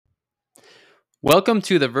Welcome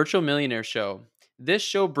to the Virtual Millionaire Show. This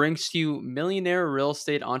show brings to you millionaire real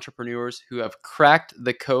estate entrepreneurs who have cracked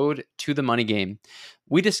the code to the money game.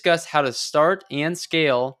 We discuss how to start and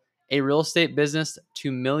scale a real estate business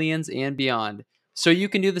to millions and beyond so you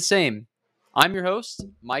can do the same. I'm your host,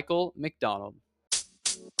 Michael McDonald.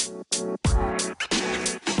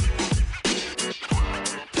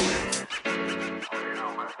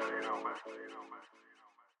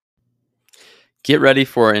 Get ready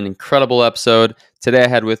for an incredible episode. Today I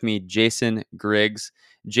had with me Jason Griggs.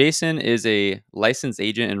 Jason is a licensed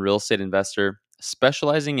agent and real estate investor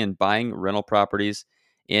specializing in buying rental properties,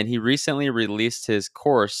 and he recently released his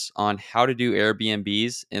course on how to do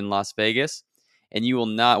Airbnbs in Las Vegas, and you will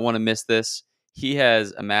not want to miss this. He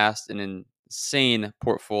has amassed an insane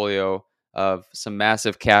portfolio of some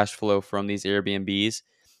massive cash flow from these Airbnbs,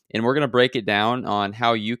 and we're going to break it down on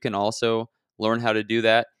how you can also learn how to do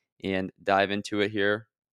that and dive into it here.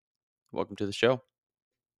 Welcome to the show.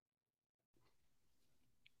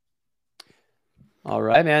 All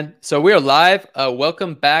right, man. So we are live.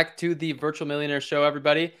 Welcome back to the Virtual Millionaire Show,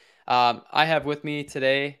 everybody. I have with me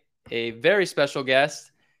today a very special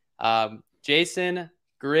guest, Jason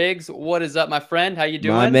Griggs. What is up, my friend? How you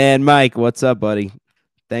doing? My man, Mike. What's up, buddy?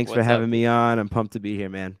 Thanks for What's having up? me on. I'm pumped to be here,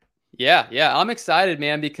 man. Yeah. I'm excited,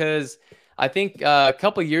 man, because I think a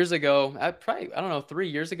couple years ago, I don't know, 3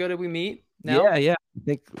 years ago, did we meet now? Yeah. I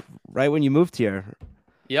think right when you moved here.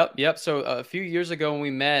 Yep. So a few years ago when we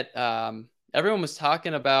met, everyone was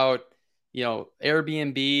talking about,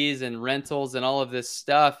 Airbnbs and rentals and all of this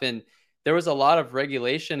stuff. And there was a lot of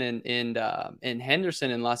regulation in Henderson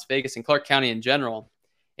and Las Vegas and Clark County in general.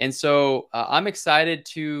 And so I'm excited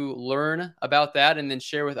to learn about that and then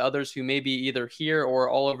share with others who may be either here or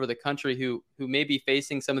all over the country who may be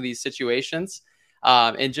facing some of these situations,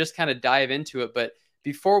 and just kind of dive into it. But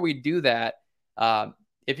before we do that,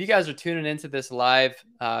 if you guys are tuning into this live,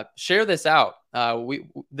 share this out.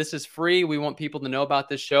 This is free. We want people to know about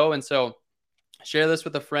this show. And so share this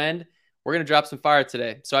with a friend. We're going to drop some fire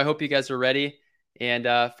today. So I hope you guys are ready. And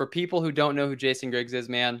for people who don't know who Jason Griggs is,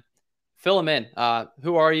 man, fill them in.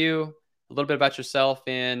 Who are you? A little bit about yourself,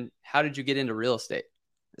 and how did you get into real estate?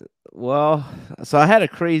 Well, so I had a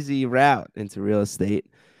crazy route into real estate.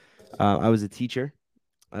 I was a teacher.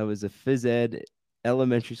 I was a phys ed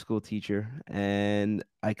elementary school teacher, and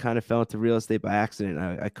I kind of fell into real estate by accident.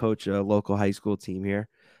 I coach a local high school team here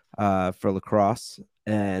for lacrosse,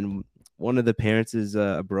 and one of the parents is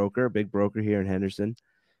a broker, a big broker here in Henderson.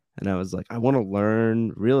 And I was like, I want to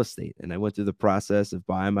learn real estate, and I went through the process of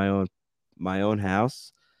buying my own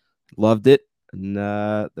house. Loved it, and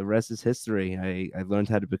the rest is history. I learned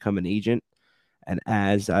how to become an agent, and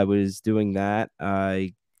as I was doing that,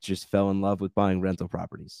 I just fell in love with buying rental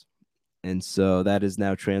properties. And so that is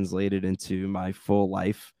now translated into my full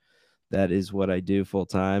life. That is what I do full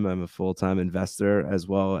time. I'm a full time investor as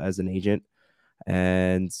well as an agent.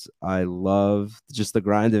 And I love just the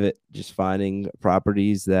grind of it, just finding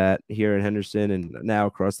properties that here in Henderson and now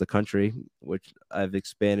across the country, which I've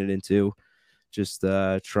expanded into, just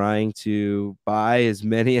trying to buy as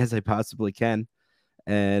many as I possibly can.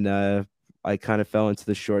 And I kind of fell into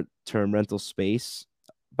the short-term rental space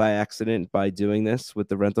by accident by doing this with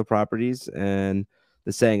the rental properties. And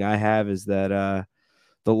the saying I have is that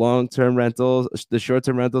the long-term rentals, the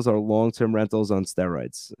short-term rentals are long-term rentals on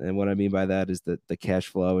steroids. And what I mean by that is that the cash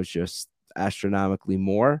flow is just astronomically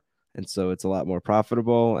more. And so it's a lot more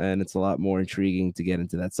profitable and it's a lot more intriguing to get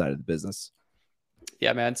into that side of the business.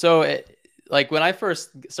 Yeah, man. So like when I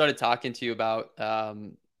first started talking to you about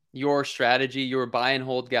your strategy, you were buy and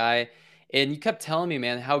hold guy, and you kept telling me,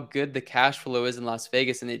 man, how good the cash flow is in Las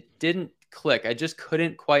Vegas, and it didn't click. I just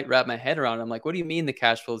couldn't quite wrap my head around it. I'm like, what do you mean the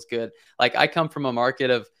cash flow is good? Like I come from a market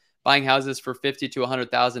of buying houses for $50,000 to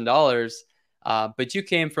 $100,000, but you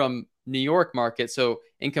came from New York market. So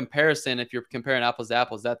in comparison, if you're comparing apples to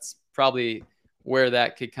apples, that's probably where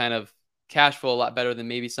that could kind of cash flow a lot better than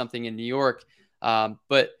maybe something in New York.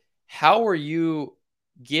 But how are you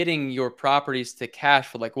getting your properties to cash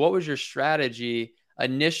flow? Like, what was your strategy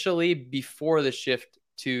initially before the shift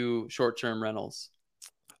to short-term rentals?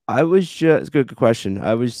 I was just good question.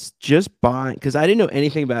 I was just buying because I didn't know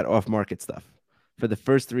anything about off market stuff for the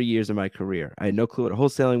first 3 years of my career. I had no clue what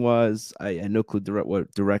wholesaling was. I had no clue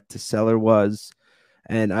what direct to seller was.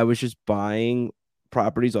 And I was just buying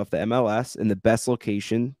properties off the MLS in the best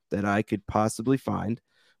location that I could possibly find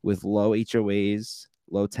with low HOAs,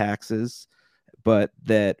 low taxes, but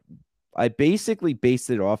that I basically based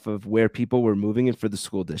it off of where people were moving in for the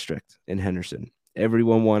school district in Henderson.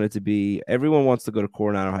 Everyone wants to go to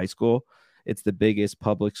Coronado High School. It's the biggest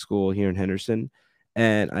public school here in Henderson.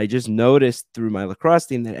 And I just noticed through my lacrosse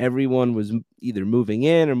team that everyone was either moving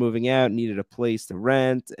in or moving out, needed a place to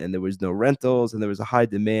rent, and there was no rentals, and there was a high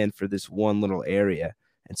demand for this one little area.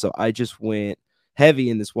 And so I just went heavy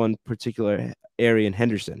in this one particular area in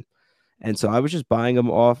Henderson. And so I was just buying them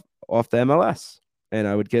off the MLS, and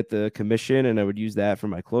I would get the commission, and I would use that for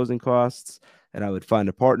my closing costs, and I would find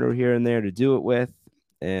a partner here and there to do it with,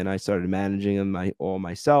 and I started managing them all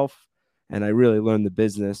myself, and I really learned the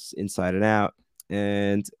business inside and out.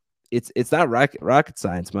 And it's not rocket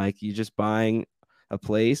science, Mike. You're just buying a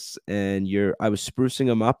place, and I was sprucing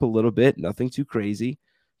them up a little bit, nothing too crazy,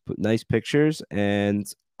 put nice pictures, and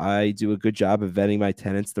I do a good job of vetting my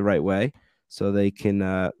tenants the right way so they can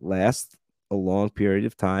last a long period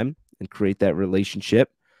of time and create that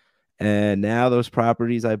relationship. And now those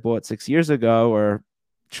properties I bought 6 years ago are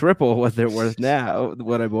triple what they're worth now,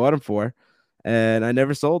 what I bought them for, and I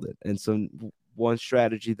never sold it. And so one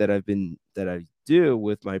strategy that I do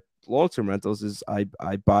with my long-term rentals is I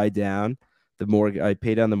buy down the mortgage, I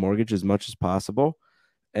pay down the mortgage as much as possible,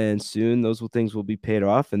 and soon those things will be paid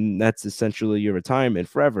off, and that's essentially your retirement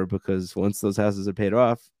forever, because once those houses are paid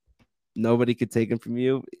off, nobody could take them from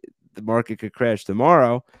you. The market could crash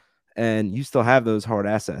tomorrow, and you still have those hard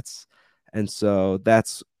assets. And so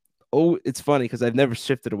it's funny because I've never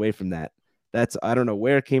shifted away from that. I don't know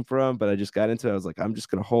where it came from, but I just got into it. I was like, I'm just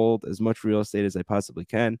going to hold as much real estate as I possibly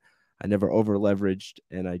can. I never over leveraged,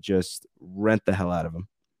 and I just rent the hell out of them.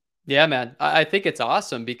 Yeah, man. I think it's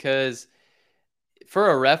awesome because, for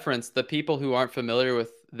a reference, the people who aren't familiar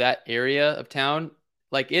with that area of town,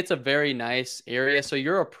 like, it's a very nice area. So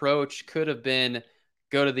your approach could have been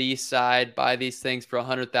go to the east side, buy these things for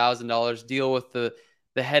 $100,000, deal with the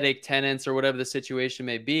headache tenants or whatever the situation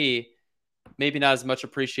may be. Maybe not as much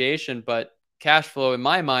appreciation, but cash flow in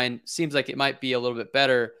my mind seems like it might be a little bit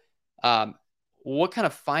better. What kind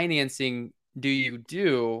of financing do you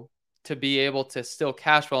do to be able to still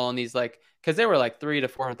cash flow on these, like, because they were like $300,000 to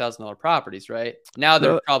 $400,000 properties, right? Now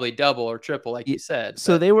they're So, probably double or triple, like you said.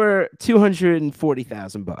 so But they were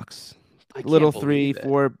 $240,000, I little can't three, believe it.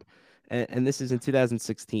 four, and this is in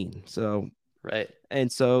 2016. So Right.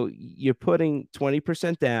 and so you're putting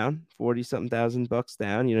 20% down, 40 something thousand bucks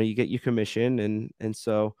down, you get your commission. And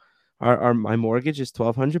so my mortgage is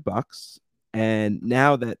 $1,200. And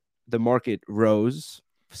now that the market rose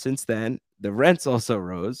since then, the rents also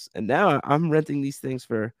rose. And now I'm renting these things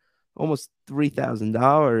for almost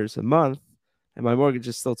 $3,000 a month. And my mortgage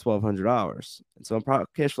is still $1,200. And so I'm probably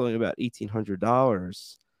cash flowing about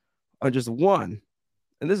 $1,800 on just one.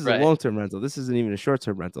 And this is a Right. long term rental. This isn't even a short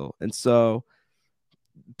term rental. And so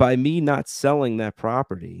by me not selling that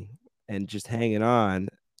property and just hanging on,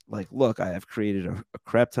 like, look, I have created a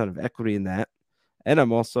crap ton of equity in that. And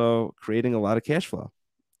I'm also creating a lot of cash flow.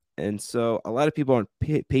 And so a lot of people aren't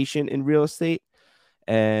patient in real estate.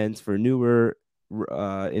 And for newer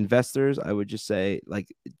investors, I would just say,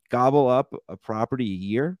 like, gobble up a property a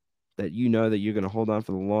year that that you're going to hold on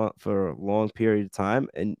for a long period of time,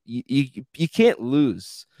 and you can't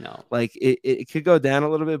lose. No. Like, it could go down a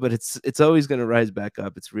little bit, but it's always going to rise back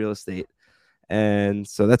up. It's real estate, and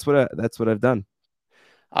so that's what I've done.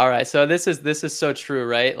 All right. So this is so true,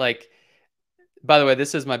 right? Like, by the way,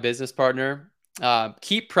 this is my business partner.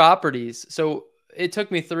 Keep properties. So it took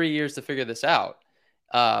me 3 years to figure this out.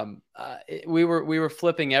 We were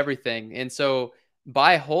flipping everything, and so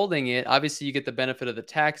by holding it, obviously you get the benefit of the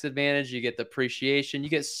tax advantage, you get the appreciation,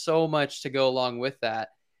 you get so much to go along with that.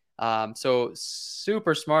 So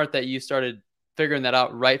super smart that you started figuring that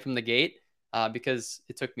out right from the gate, because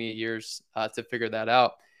it took me years to figure that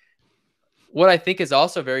out. What I think is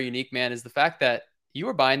also very unique, man, is the fact that you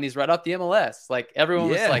were buying these right off the MLS. Like, everyone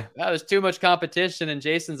was Yeah. like, "Oh, there's too much competition," and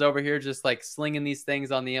Jason's over here just like slinging these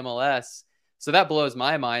things on the MLS. So that blows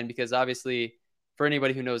my mind because, obviously, for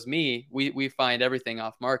anybody who knows me, we find everything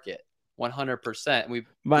off market, 100%. We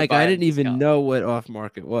Mike, buy I at a didn't even discount. know what off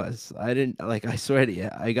market was. I didn't, like, I swear to you,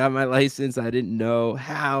 I got my license. I didn't know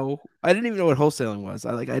how. I didn't even know what wholesaling was.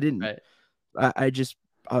 I didn't. Right. I just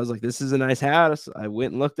I was like, this is a nice house. I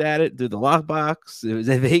went and looked at it through the lockbox. It was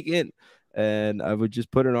vacant, and I would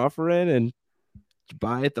just put an offer in and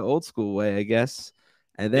buy it the old school way, I guess.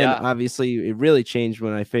 And then Yeah. obviously it really changed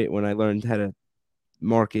when I learned how to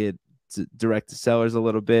market direct to sellers a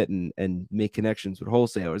little bit and make connections with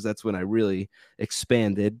wholesalers. That's when I really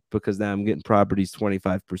expanded, because now I'm getting properties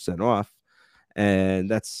 25% off, and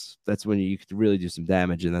that's when you could really do some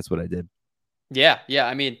damage, and that's what I did. Yeah, yeah.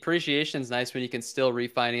 I mean, appreciation's nice when you can still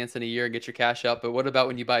refinance in a year and get your cash out. But what about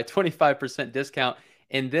when you buy a 25% discount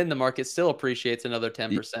and then the market still appreciates another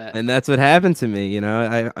 10%? And that's what happened to me.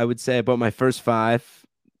 I would say I bought my first five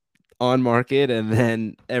on market, and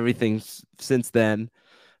then everything since then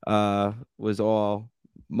was all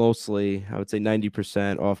mostly, I would say,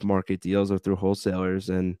 90% off market deals or through wholesalers.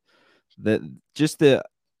 And that just the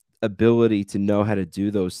ability to know how to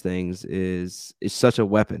do those things is such a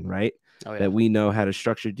weapon, right? Oh yeah. That we know how to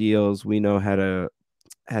structure deals, we know how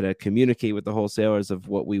to communicate with the wholesalers of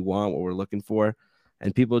what we want, what we're looking for.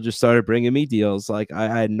 And people just started bringing me deals. Like I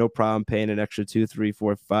had no problem paying an extra two, three,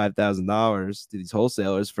 four, $5,000 to these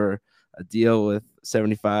wholesalers for a deal with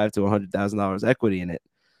 $75 to $100,000 equity in it.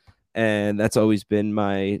 And that's always been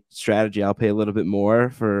my strategy. I'll pay a little bit more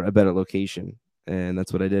for a better location, and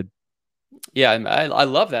that's what I did. Yeah, I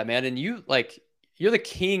love that, man. And you're the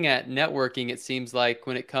king at networking, it seems like,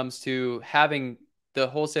 when it comes to having the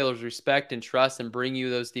wholesalers respect and trust and bring you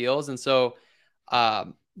those deals. And so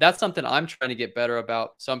that's something I'm trying to get better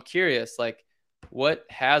about. So I'm curious, like, what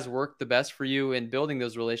has worked the best for you in building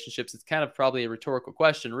those relationships? It's kind of probably a rhetorical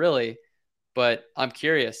question, really, but I'm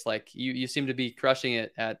curious. Like, you seem to be crushing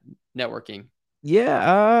it at networking.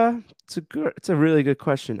 Yeah, it's a really good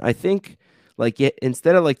question. I think like yeah,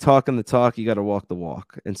 instead of like talking the talk, you got to walk the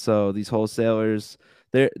walk. And so these wholesalers,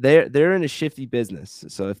 they're in a shifty business.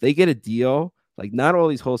 So if they get a deal, like not all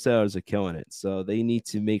these wholesalers are killing it. So they need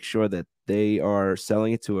to make sure that they are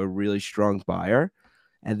selling it to a really strong buyer.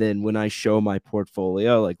 And then when I show my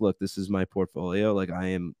portfolio, like, look, this is my portfolio. Like I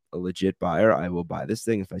am a legit buyer. I will buy this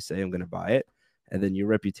thing if I say I'm going to buy it. And then your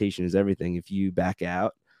reputation is everything. If you back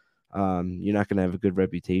out, you're not going to have a good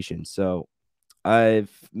reputation. So I've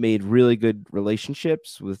made really good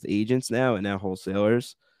relationships with agents now and now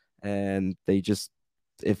wholesalers, and they just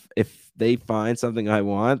if they find something I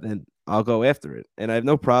want, then I'll go after it, and I have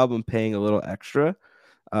no problem paying a little extra.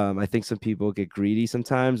 I think some people get greedy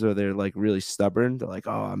sometimes, or they're like really stubborn. They're like,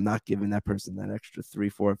 "Oh, I'm not giving that person that extra three,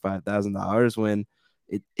 four, $5,000 when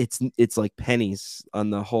it's like pennies on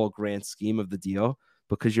the whole grand scheme of the deal."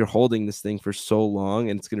 Because you're holding this thing for so long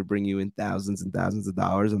and it's going to bring you in thousands and thousands of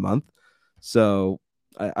dollars a month. So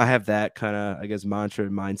I have that kind of, I guess, mantra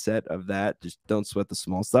and mindset of that. Just don't sweat the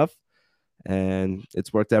small stuff. And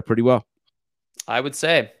it's worked out pretty well. I would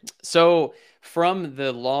say. So from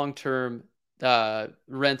the long-term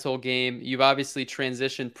rental game, you've obviously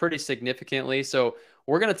transitioned pretty significantly. So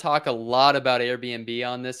we're going to talk a lot about Airbnb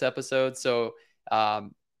on this episode. So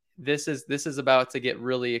this is about to get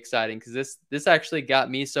really exciting because this actually got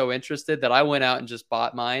me so interested that I went out and just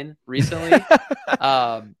bought mine recently.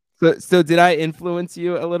 Um, So did I influence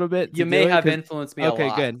you a little bit to you do may it? have influenced me a Okay,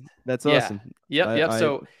 lot. good. That's Yeah. awesome. Yep. Yep. I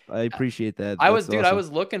So I appreciate that. I was, That's dude, I awesome.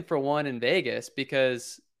 was looking for one in Vegas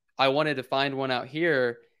because I wanted to find one out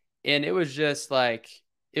here. And it was just like,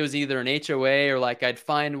 it was either an HOA or like I'd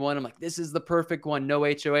find one. I'm like, this is the perfect one, no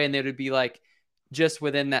HOA. And they would be like just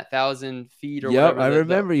within that 1,000 feet or Yep, whatever. I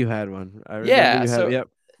remember you had one. I remember Yeah. you had. So, Yep.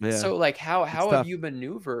 Yeah. so like It's how have tough. you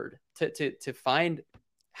maneuvered to find,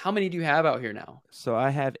 how many do you have out here now? So I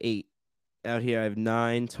have 8 out here. I have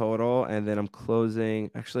 9 total, and then I'm closing.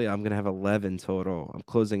 Actually, I'm gonna have 11 total. I'm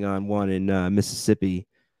closing on one in Mississippi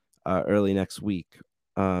early next week.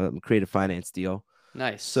 Creative finance deal.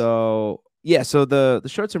 Nice. So yeah, so the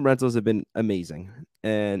short-term rentals have been amazing,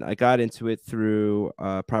 and I got into it through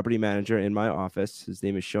a property manager in my office. His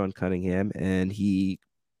name is Sean Cunningham, and he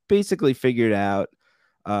basically figured out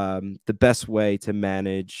the best way to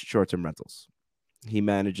manage short-term rentals. He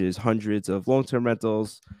manages hundreds of long-term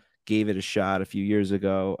rentals. Gave it a shot a few years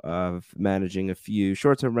ago of managing a few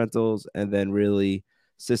short-term rentals, and then really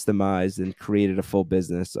systemized and created a full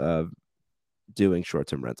business of doing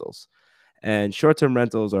short-term rentals. And short-term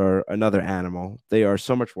rentals are another animal. They are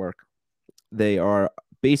so much work. They are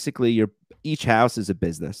basically your each house is a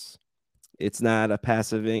business. It's not a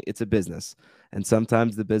passive, it's a business. And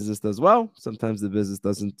sometimes the business does well, sometimes the business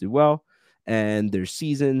doesn't do well. And there's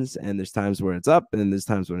seasons, and there's times where it's up, and then there's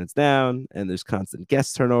times when it's down, and there's constant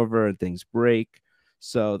guest turnover, and things break.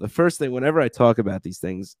 So the first thing, whenever I talk about these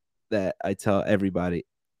things, that I tell everybody,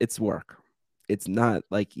 it's work. It's not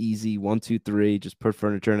like easy 1, 2, 3, just put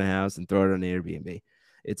furniture in a house and throw it on Airbnb.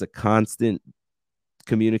 It's a constant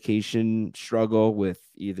communication struggle with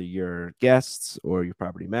either your guests or your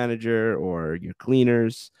property manager or your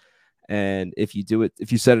cleaners. And if you do it,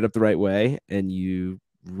 if you set it up the right way and you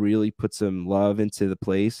really put some love into the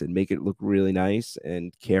place and make it look really nice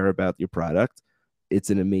and care about your product,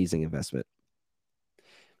 it's an amazing investment.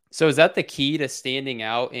 So is that the key to standing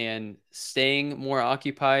out and staying more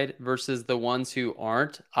occupied versus the ones who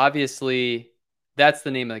aren't? Obviously, that's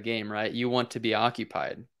the name of the game, right? You want to be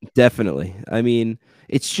occupied. Definitely. I mean,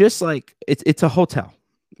 it's just like it's a hotel,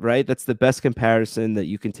 right? That's the best comparison that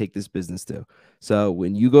you can take this business to. So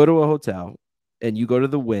when you go to a hotel, and you go to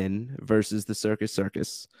the Wynn versus the Circus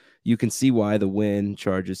Circus, you can see why the Wynn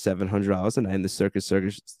charges $700 a night and the Circus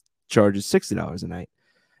Circus charges $60 a night.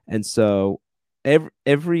 And so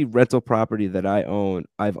every rental property that I own,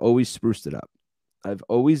 I've always spruced it up. I've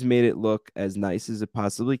always made it look as nice as it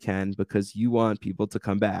possibly can because you want people to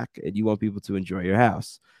come back and you want people to enjoy your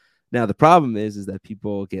house. Now the problem is that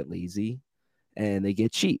people get lazy and they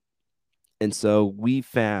get cheap. And so we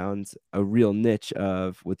found a real niche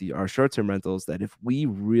of with our short-term rentals that if we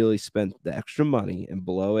really spent the extra money and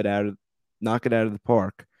knock it out of the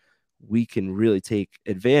park, we can really take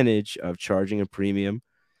advantage of charging a premium.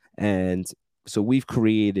 And so we've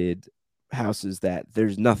created houses that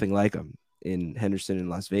there's nothing like them in Henderson and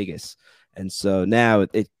Las Vegas. And so now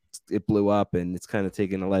it blew up and it's kind of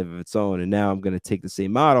taken a life of its own. And now I'm going to take the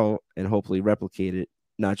same model and hopefully replicate it,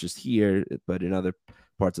 not just here, but in other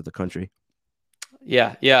parts of the country.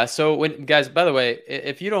 Yeah, yeah. So when guys, by the way,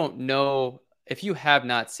 if you don't know, if you have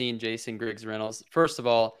not seen Jason Griggs Rentals, first of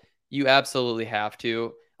all, you absolutely have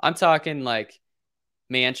to. I'm talking like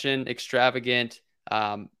mansion, extravagant,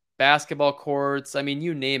 basketball courts. I mean,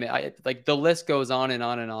 you name it. Like the list goes on and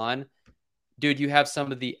on and on. Dude, you have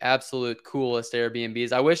some of the absolute coolest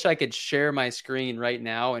Airbnbs. I wish I could share my screen right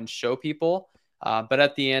now and show people. But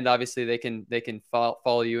at the end, obviously, they can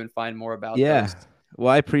follow you and find more about Yeah. those.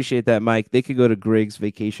 Well, I appreciate that, Mike. They could go to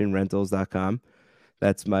griggsvacationrentals.com.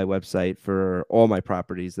 That's my website for all my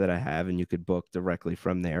properties that I have, and you could book directly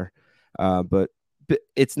from there. But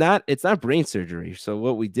it's not brain surgery. So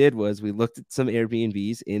what we did was we looked at some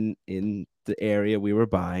Airbnbs in the area we were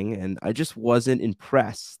buying, and I just wasn't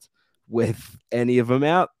impressed with any of them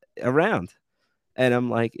out around. And I'm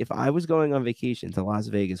like, if I was going on vacation to Las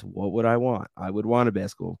Vegas, what would I want? I would want a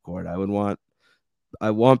basketball court. I want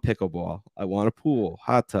pickleball. I want a pool,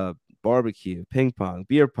 hot tub, barbecue, ping pong,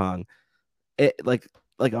 beer pong. Like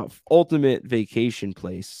a ultimate vacation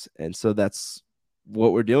place. And so that's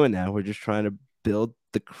what we're doing now. We're just trying to build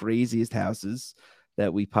the craziest houses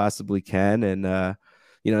that we possibly can. And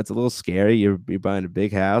it's a little scary. You're buying a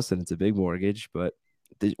big house and it's a big mortgage, but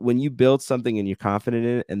when you build something and you're confident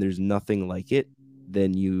in it and there's nothing like it,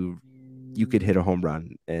 then you could hit a home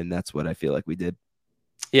run. And that's what I feel like we did.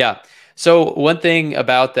 Yeah. So one thing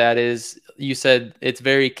about that is you said it's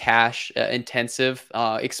very cash intensive,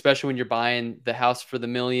 especially when you're buying the house for the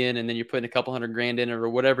million and then you're putting a couple hundred grand in it or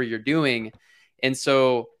whatever you're doing. And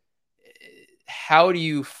so how do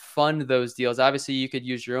you fund those deals? Obviously, you could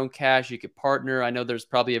use your own cash, you could partner. I know there's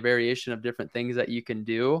probably a variation of different things that you can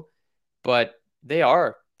do, but they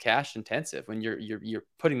are cash intensive. When you're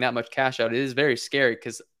putting that much cash out, it is very scary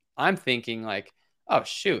because I'm thinking like, oh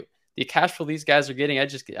shoot, the cash flow these guys are getting,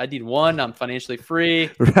 I need one. I'm financially free.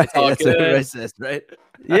 Right. It's all That's good. what I said, right?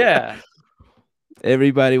 Yeah.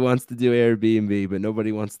 Everybody wants to do Airbnb, but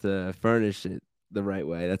nobody wants to furnish it the right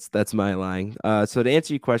way. That's my line. So to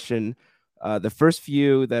answer your question, the first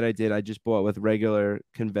few that I did, I just bought with regular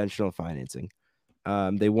conventional financing.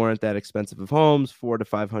 They weren't that expensive of homes, 400,000 to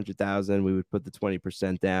 500,000. We would put the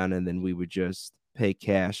 20% down, and then we would just pay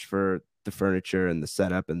cash for the furniture and the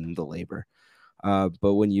setup and the labor.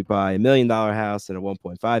 But when you buy $1 million house and a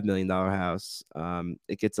 $1.5 million house,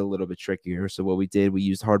 it gets a little bit trickier. So what we did, we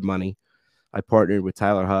used hard money. I partnered with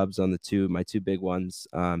Tyler Hubbs on my two big ones.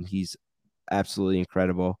 He's absolutely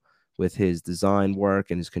incredible with his design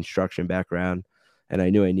work and his construction background. And I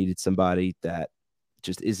knew I needed somebody that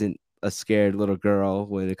just isn't a scared little girl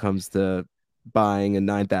when it comes to buying a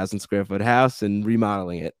 9,000 square foot house and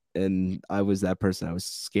remodeling it. And I was that person. I was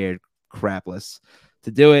scared crapless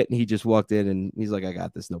to do it. And he just walked in and he's like, I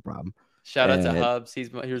got this, no problem. Shout out to Hubs.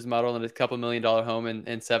 Here's modeling a couple $1 million home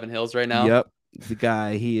in Seven Hills right now. Yep. The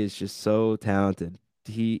guy, he is just so talented.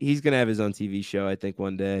 He's gonna have his own TV show, I think,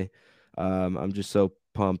 one day. I'm just so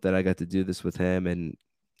pumped that I got to do this with him, and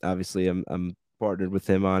obviously I'm partnered with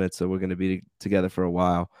him on it, so we're gonna be together for a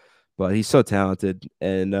while. But he's so talented,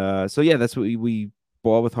 and so yeah, that's what we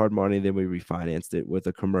bought with hard money. Then we refinanced it with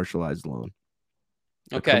a commercialized loan,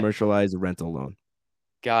 a commercialized rental loan.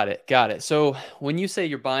 Got it. Got it. So when you say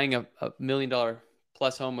you're buying a $1 million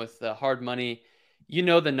plus home with hard money,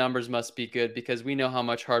 the numbers must be good because we know how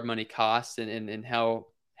much hard money costs and how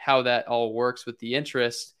that all works with the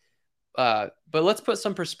interest. But let's put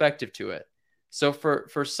some perspective to it. So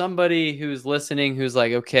for somebody who's listening, who's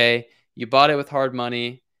like, okay, you bought it with hard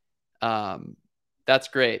money. That's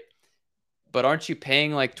great. But aren't you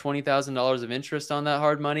paying like $20,000 of interest on that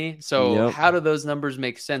hard money? So How do those numbers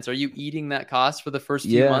make sense? Are you eating that cost for the first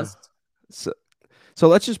few months? So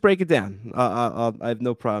let's just break it down. I have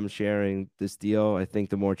no problem sharing this deal. I think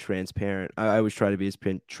the more transparent, I always try to be as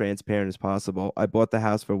transparent as possible. I bought the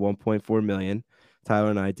house for 1.4 million. Tyler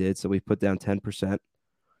and I did. So we put down 10%,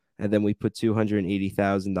 and then we put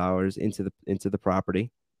 $280,000 into the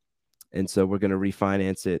property. And so we're going to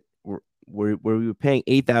refinance it. We were paying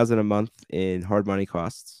 8,000 a month in hard money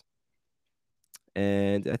costs,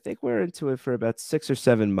 and I think we're into it for about 6 or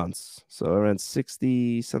 7 months, so around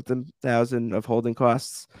 60 something thousand of holding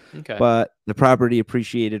costs. Okay. But the property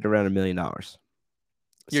appreciated around $1 million You're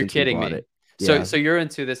since we kidding bought me. it. So Yeah, so you're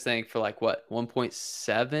into this thing for like what,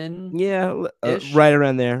 1.7 yeah, ish? right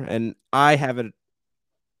around there. And I have it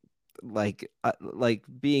like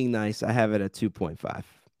being nice. I have it at 2.5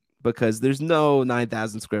 because there's no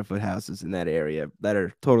 9,000 square foot houses in that area that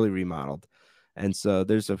are totally remodeled. And so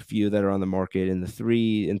there's a few that are on the market in the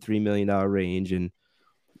 $3 million range, and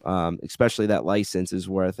especially that license is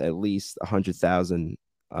worth at least 100,000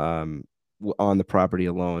 on the property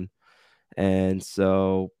alone. And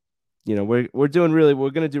so, we're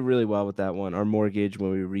going to do really well with that one. Our mortgage,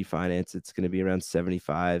 when we refinance, it's going to be around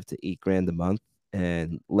 75 to 8 grand a month.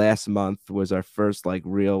 And last month was our first like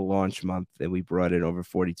real launch month, and we brought in over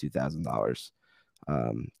 $42,000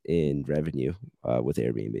 in revenue with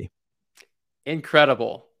Airbnb.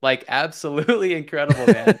 Incredible. Like absolutely incredible,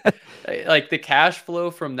 man. Like the cash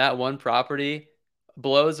flow from that one property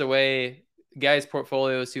blows away guys'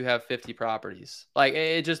 portfolios who have 50 properties. Like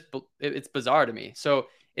it just it's bizarre to me. So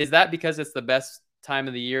is that because it's the best time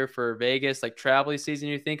of the year for Vegas, like traveling season,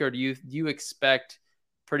 you think, or do you expect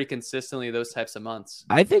pretty consistently those types of months?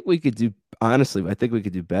 I think we could do honestly, I think we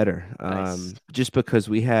could do better. Nice. Just because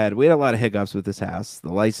we had a lot of hiccups with this house,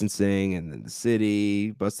 the licensing and then the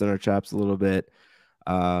city busting our chops a little bit.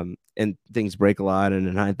 And things break a lot in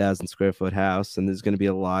a 9,000 square foot house, and there's going to be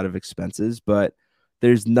a lot of expenses, but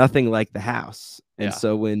there's nothing like the house. And Yeah.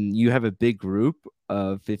 so when you have a big group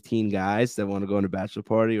of 15 guys that want to go on a bachelor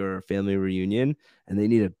party or a family reunion, and they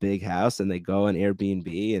need a big house, and they go on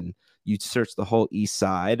Airbnb, and you search the whole east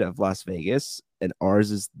side of Las Vegas, and ours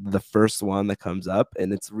is the first one that comes up,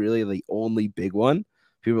 and it's really the only big one.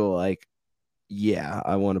 People are like, yeah,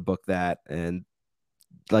 I want to book that. And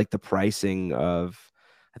like the pricing of,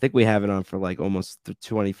 I think we have it on for like almost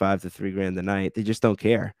 25 to 3 grand a night. They just don't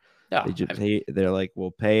care. Yeah. They just they're like, we'll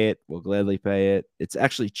pay it. We'll gladly pay it. It's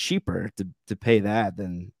actually cheaper to pay that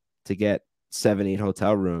than to get 7, 8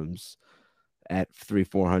 hotel rooms at 300,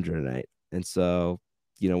 400 a night. And so,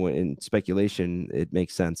 when in speculation, it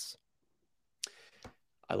makes sense.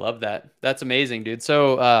 I love that. That's amazing, dude.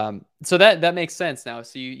 So that makes sense now.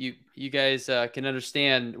 So you guys can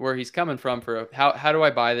understand where he's coming from for how do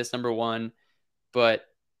I buy this, number one, but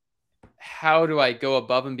how do I go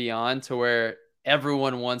above and beyond to where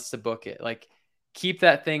everyone wants to book it? Like keep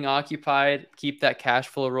that thing occupied, keep that cash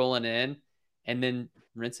flow rolling in, and then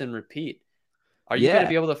rinse and repeat. Are you going to Yeah,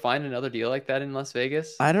 be able to find another deal like that in Las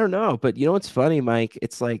Vegas? I don't know, but you know what's funny, Mike?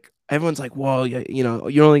 It's like everyone's like, "Well,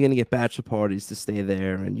 you're only going to get bachelor parties to stay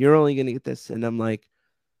there, and you're only going to get this." And I'm like,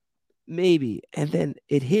 maybe. And then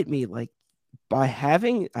it hit me like, by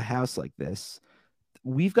having a house like this,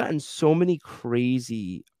 we've gotten so many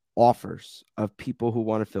crazy offers of people who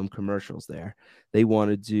want to film commercials there. They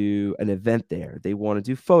want to do an event there. They want to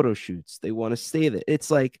do photo shoots. They want to stay there.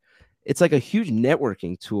 It's like a huge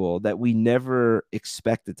networking tool that we never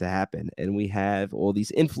expected to happen. And we have all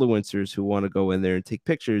these influencers who want to go in there and take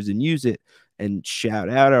pictures and use it and shout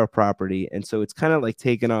out our property. And so it's kind of like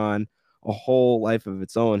taking on a whole life of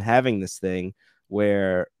its own, having this thing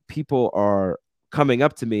where people are coming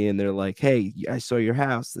up to me and they're like, "Hey, I saw your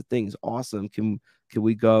house. The thing's awesome. Can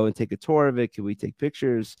we go and take a tour of it? Can we take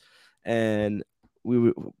pictures?" And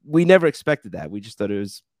we never expected that. We just thought it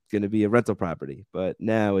was going to be a rental property, but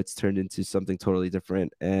now it's turned into something totally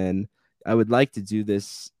different. And I would like to do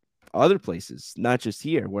this other places, not just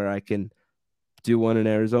here, where I can do one in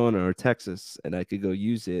Arizona or Texas, and I could go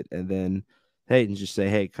use it, and then hey, and just say,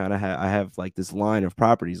 hey, kind of I have like this line of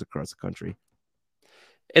properties across the country.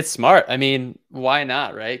 It's smart. I mean, why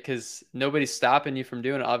not, right? Because nobody's stopping you from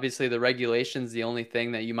doing it. Obviously, the regulation's the only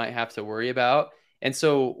thing that you might have to worry about. And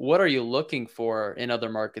so, what are you looking for in other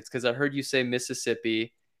markets? Because I heard you say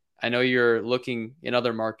Mississippi. I know you're looking in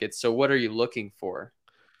other markets. So, what are you looking for?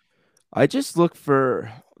 I just look for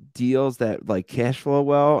deals that like cash flow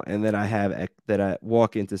well, and that that I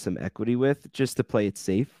walk into some equity with, just to play it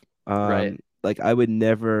safe. Right, Like I would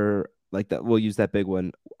never like that. We'll use that big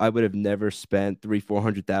one. I would have never spent 300,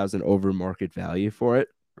 400,000 over market value for it.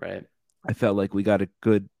 right. I felt like we got a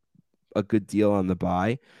good deal on the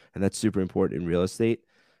buy, and that's super important in real estate.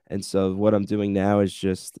 And so what I'm doing now is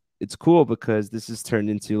just, it's cool because this has turned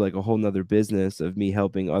into like a whole nother business of me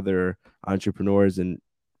helping other entrepreneurs and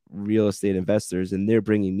real estate investors, and they're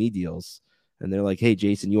bringing me deals, and they're like, "Hey,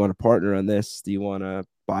 Jason, you want to partner on this? Do you want to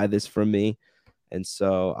buy this from me?" And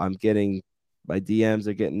so I'm getting my DMs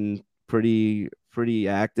are getting pretty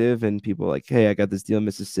active, and people are like, hey, I got this deal in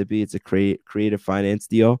Mississippi. It's a creative finance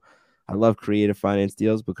deal. I love creative finance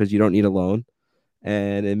deals because you don't need a loan.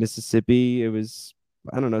 And in Mississippi, it was,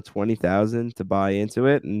 I don't know, 20,000 to buy into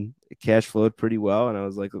it, and it cash flowed pretty well. And I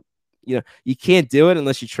was like, you can't do it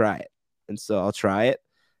unless you try it. And so I'll try it.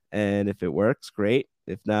 And if it works, great.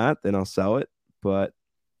 If not, then I'll sell it. But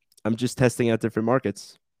I'm just testing out different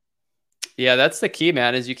markets. Yeah, that's the key,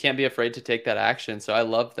 man, is you can't be afraid to take that action. So I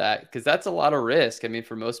love that because that's a lot of risk. I mean,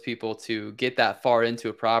 for most people to get that far into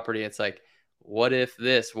a property, it's like, what if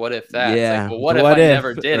this? What if that? It's like, Yeah. well, what The if what I if,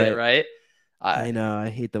 never did it, right? right? I, I know. I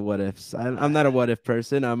hate the what ifs. I'm not a what if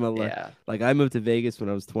person. yeah. Like I moved to Vegas when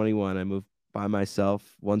I was 21. I moved by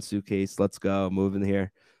myself, one suitcase. Let's go, moving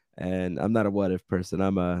here. And I'm not a what if person.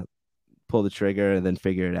 I'm a pull the trigger and then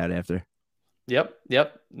figure it out after. Yep.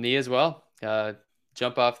 Yep. Me as well.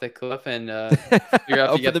 Jump off the cliff and figure out if you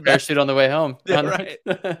Hope for get the the parachute best. on the way home. Yeah,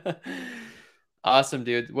 right. Awesome,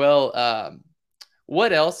 dude. Well,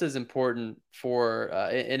 what else is important for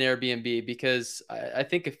an Airbnb? Because I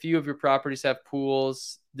think a few of your properties have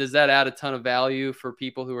pools. Does that add a ton of value for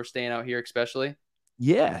people who are staying out here, especially?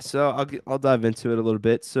 Yeah, so I'll dive into it a little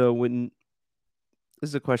bit. So when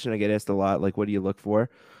this is a question I get asked a lot, like what do you look for?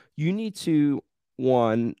 You need to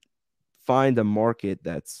one find a market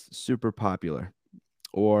that's super popular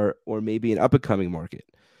or maybe an up and coming market.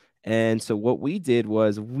 And so what we did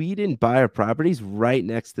was we didn't buy our properties right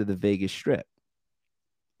next to the Vegas Strip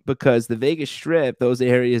because the Vegas Strip, those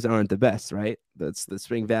areas aren't the best, right? That's the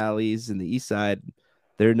Spring Valleys and the East Side.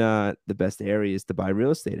 They're not the best areas to buy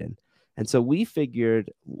real estate in. And so we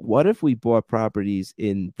figured, what if we bought properties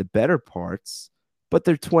in the better parts, but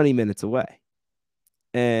they're 20 minutes away?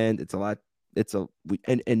 And it's a lot.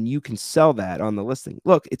 And you can sell that on the listing.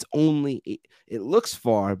 Look, it looks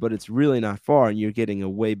far, but it's really not far, and you're getting a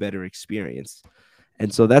way better experience.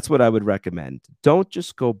 And so that's what I would recommend. Don't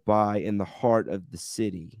just go buy in the heart of the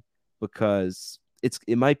city because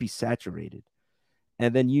it might be saturated.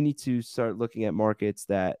 And then you need to start looking at markets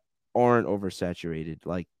that aren't oversaturated,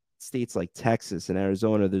 like states like Texas and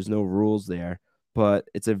Arizona. There's no rules there, but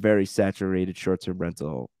it's a very saturated short-term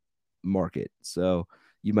rental market. So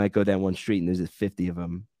you might go down one street and there's 50 of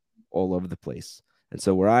them all over the place. And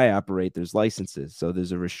so where I operate, there's licenses. So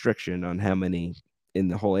there's a restriction on how many in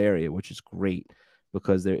the whole area, which is great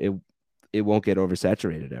because it won't get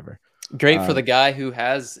oversaturated ever. Great for the guy who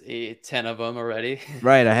has 10 of them already.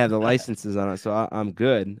 Right, I have the licenses on it, so I'm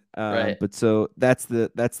good. Right. But so that's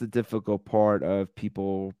the difficult part of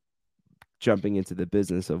people jumping into the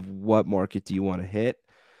business of what market do you want to hit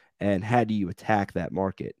and how do you attack that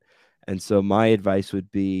market. And so my advice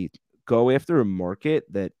would be go after a market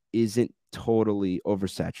that isn't totally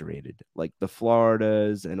oversaturated, like the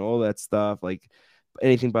Floridas and all that stuff, like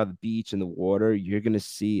anything by the beach and the water. You're going to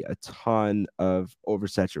see a ton of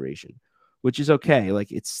oversaturation, which is okay.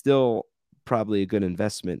 Like it's still probably a good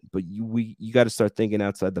investment, but you got to start thinking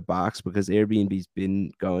outside the box because Airbnb's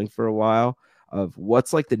been going for a while of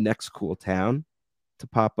what's like the next cool town to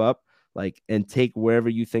pop up, like, and take wherever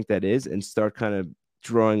you think that is and start kind of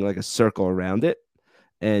drawing like a circle around it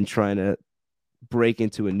and trying to break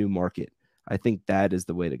into a new market. I think that is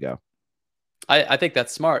the way to go. I think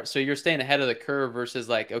that's smart. So you're staying ahead of the curve versus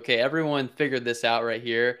like, okay, everyone figured this out right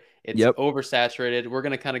here. It's Yep. oversaturated. We're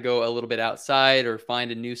going to kind of go a little bit outside or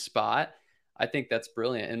find a new spot. I think that's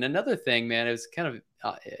brilliant. And another thing, man, it was kind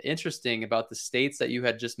of interesting about the states that you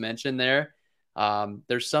had just mentioned there.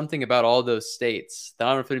 There's something about all those states. I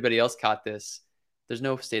don't know if anybody else caught this. There's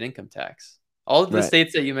no state income tax. All of the Right.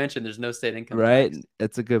 states that you mentioned, there's no state income Right. tax.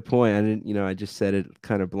 That's a good point. I didn't, I just said it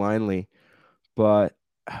kind of blindly, but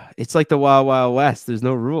it's like the Wild Wild West. There's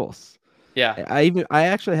no rules. Yeah. I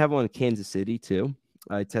actually have one in Kansas City too.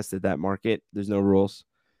 I tested that market. There's no rules.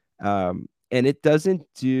 And it doesn't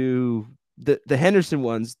do the Henderson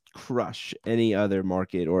ones crush any other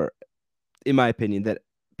market, or in my opinion, that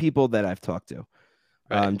people that I've talked to,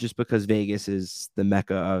 Right. just because Vegas is the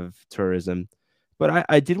mecca of tourism. But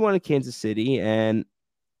I did one in Kansas City, and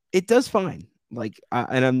it does fine. Like,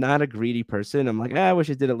 and I'm not a greedy person. I'm like, I wish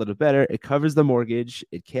I did a little better. It covers the mortgage.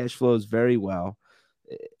 It cash flows very well.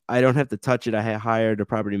 I don't have to touch it. I hired a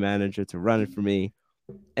property manager to run it for me,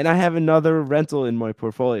 and I have another rental in my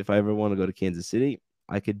portfolio. If I ever want to go to Kansas City,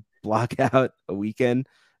 I could block out a weekend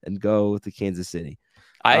and go to Kansas City.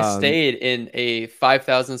 I stayed in a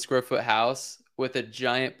 5,000 square foot house with a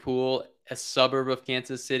giant pool, a suburb of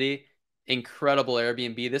Kansas City. Incredible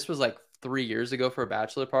Airbnb. This was like 3 years ago for a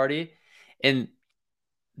bachelor party. And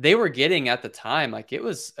they were getting at the time, like it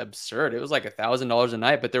was absurd. It was like $1,000 a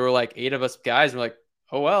night, but there were like 8 of us guys. And we're like,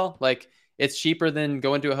 oh, well, like it's cheaper than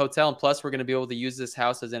going to a hotel. And plus, we're going to be able to use this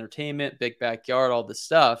house as entertainment, big backyard, all this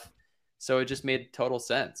stuff. So it just made total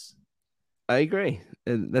sense. I agree,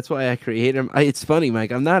 and that's why I create them. It's funny,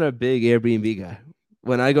 Mike. I'm not a big Airbnb guy.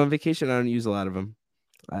 When I go on vacation, I don't use a lot of them.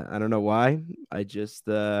 I don't know why. I just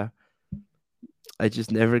I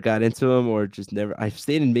just never got into them, or just never. I've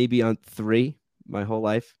stayed in maybe on three my whole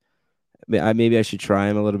life. Maybe I should try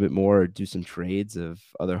them a little bit more, or do some trades of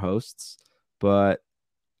other hosts. But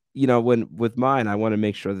when with mine, I want to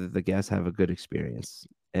make sure that the guests have a good experience,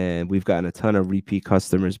 and we've gotten a ton of repeat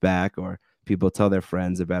customers back, or people tell their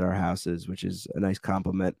friends about our houses, which is a nice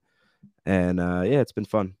compliment. And yeah, it's been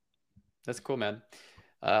fun. That's cool, man.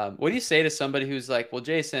 What do you say to somebody who's like, well,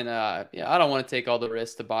 Jason, yeah, I don't want to take all the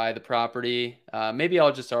risks to buy the property. Maybe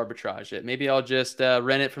I'll just arbitrage it. Maybe I'll just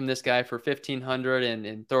rent it from this guy for 1,500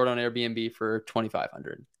 and throw it on Airbnb for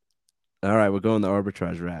 2,500. All right, we're going the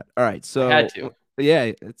arbitrage route. All right, I so had to.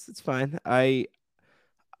 yeah, it's fine. I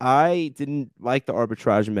didn't like the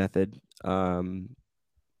arbitrage method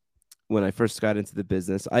when I first got into the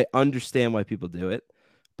business. I understand why people do it,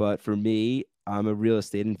 but for me, I'm a real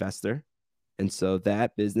estate investor, and so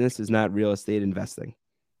that business is not real estate investing.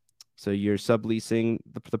 So you're subleasing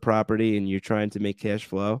the property, and you're trying to make cash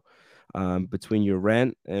flow between your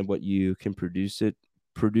rent and what you can produce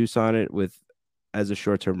on it with as a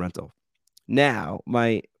short-term rental. Now,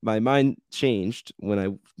 my mind changed when I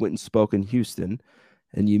went and spoke in Houston,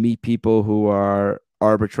 and you meet people who are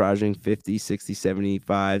arbitraging 50, 60,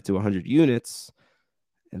 75 to 100 units,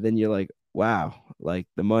 and then you're like, wow, like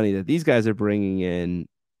the money that these guys are bringing in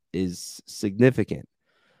is significant.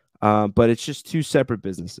 But it's just two separate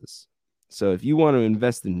businesses. So if you want to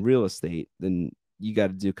invest in real estate, then you got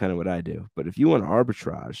to do kind of what I do. But if you want to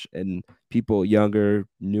arbitrage, and people younger,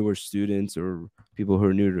 newer students, or people who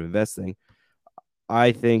are new to investing,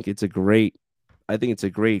 I think it's a great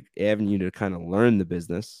avenue to kind of learn the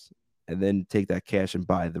business and then take that cash and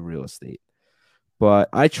buy the real estate. But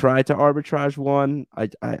I tried to arbitrage one.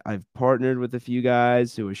 I've partnered with a few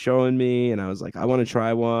guys who were showing me, and I was like, I want to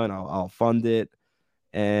try one. I'll fund it,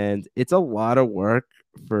 and it's a lot of work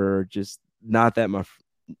for just not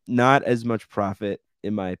as much profit,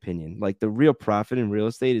 in my opinion. Like, the real profit in real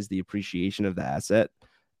estate is the appreciation of the asset,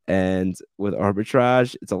 and with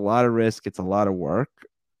arbitrage, it's a lot of risk, it's a lot of work,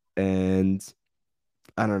 and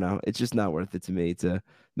I don't know, it's just not worth it to me to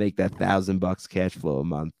make that $1,000 cash flow a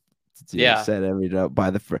month to Yeah. set everything up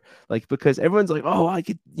by like, because everyone's like, oh, I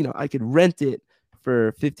could rent it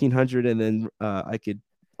for 1,500, and then I could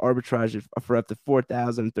arbitrage it for up to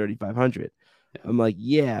 4,000, 3,500. Yeah. I'm like,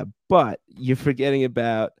 yeah, but you're forgetting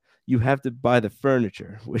about, you have to buy the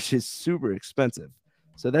furniture, which is super expensive.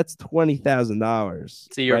 So that's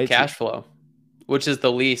 $20,000, See your right? So, cash flow, which is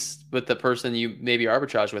the lease with the person you maybe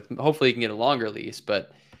arbitrage with. Hopefully you can get a longer lease,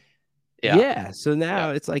 but yeah. yeah. So Yeah. now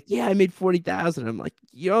it's like, yeah, I made 40,000. I'm like,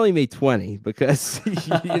 you only made 20 because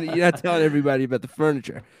you're not telling everybody about the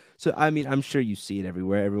furniture. So I mean, I'm sure you see it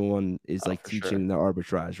everywhere. Everyone is Oh, like for sure. teaching the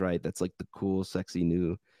arbitrage, right? That's like the cool, sexy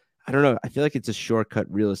new. I don't know. I feel like it's a shortcut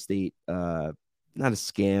real estate, not a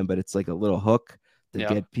scam, but it's like a little hook to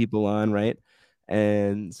Yeah. get people on, right?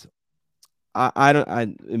 And I don't I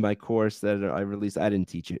in my course that I released, I didn't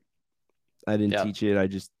teach it. I didn't Yeah. teach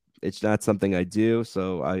it. It's not something I do.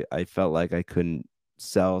 So I felt like I couldn't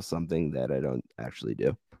sell something that I don't actually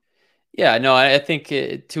do. Yeah, no, I think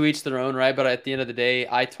to each their own, right? But at the end of the day,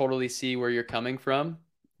 I totally see where you're coming from.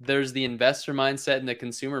 There's the investor mindset and the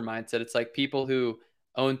consumer mindset. It's like people who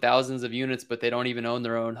own thousands of units, but they don't even own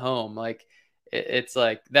their own home. Like it's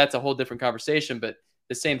like that's a whole different conversation. But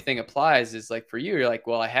the same thing applies. Is like for you, you're like,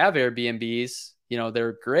 well, I have Airbnbs.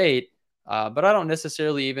 They're great, but I don't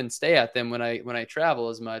necessarily even stay at them when I travel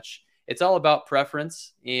as much. It's all about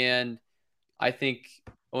preference, and I think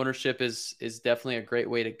ownership is definitely a great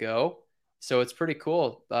way to go. So it's pretty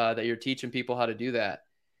cool that you're teaching people how to do that.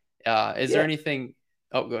 Is there Yeah. anything?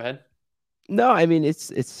 Oh, go ahead. No, I mean,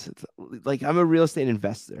 it's like, I'm a real estate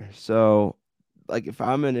investor. So like, if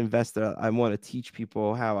I'm an investor, I want to teach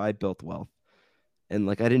people how I built wealth. And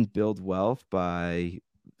like, I didn't build wealth by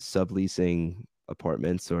subleasing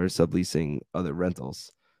apartments or subleasing other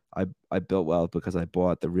rentals. I built wealth because I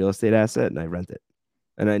bought the real estate asset and I rent it,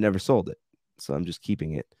 and I never sold it. So I'm just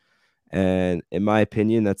keeping it. And in my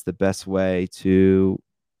opinion, that's the best way to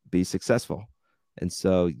be successful. And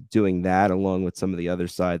so doing that, along with some of the other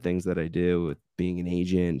side things that I do with being an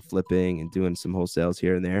agent, flipping, and doing some wholesales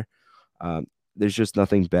here and there, there's just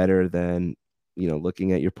nothing better than,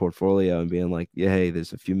 looking at your portfolio and being like, yeah, hey,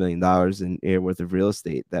 there's a few $1 million in air worth of real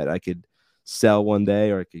estate that I could sell one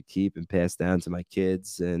day, or I could keep and pass down to my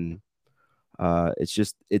kids. And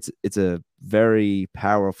It's a very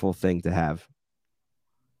powerful thing to have.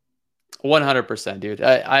 100%, dude.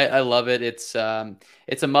 I love it. It's a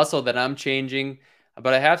muscle that I'm changing,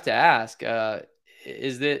 but I have to ask,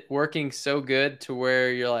 is it working so good to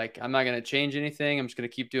where you're like, I'm not going to change anything. I'm just going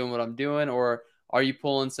to keep doing what I'm doing? Or are you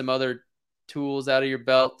pulling some other tools out of your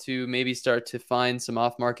belt to maybe start to find some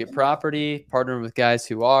off-market property, partnering with guys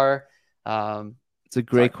who are? Um, It's a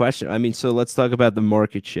great talk. question. I mean, so let's talk about the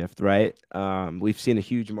market shift, right? We've seen a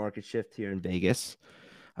huge market shift here in Vegas.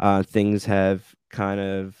 Things have kind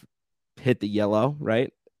of hit the yellow,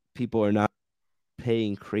 right? People are not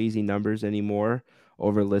paying crazy numbers anymore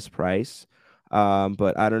over list price.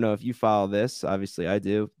 But I don't know if you follow this. Obviously, I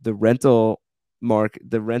do. The rental market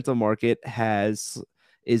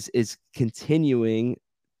is continuing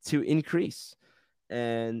to increase,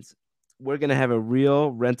 and we're gonna have a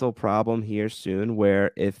real rental problem here soon.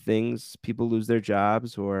 Where if people lose their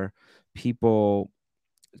jobs or people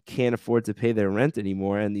can't afford to pay their rent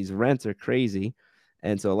anymore, and these rents are crazy.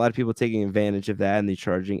 And so a lot of people taking advantage of that, and they're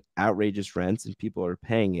charging outrageous rents, and people are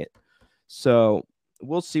paying it. So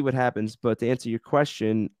we'll see what happens. But to answer your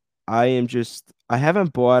question, I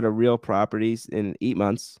haven't bought a real properties in 8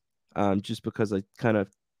 months, just because I kind of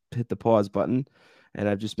hit the pause button, and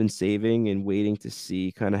I've just been saving and waiting to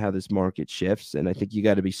see kind of how this market shifts. And I think you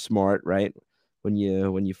got to be smart, right? When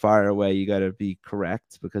you fire away, you got to be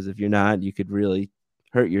correct, because if you're not, you could really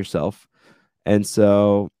hurt yourself. And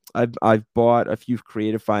so I've bought a few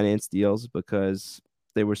creative finance deals because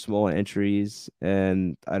they were smaller entries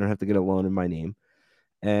and I don't have to get a loan in my name.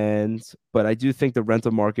 And but I do think the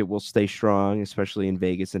rental market will stay strong, especially in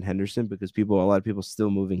Vegas and Henderson, because a lot of people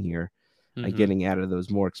still moving here and Mm-hmm. getting out of those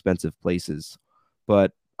more expensive places.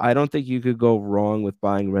 But I don't think you could go wrong with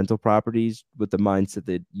buying rental properties with the mindset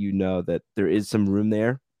that you know that there is some room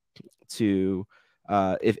there to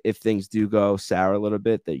if things do go sour a little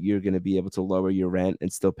bit, that you're going to be able to lower your rent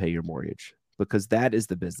and still pay your mortgage, because that is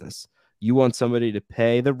the business. You want somebody to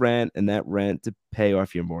pay the rent and that rent to pay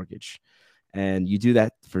off your mortgage, and you do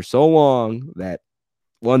that for so long that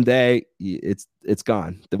one day it's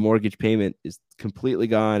gone. The mortgage payment is completely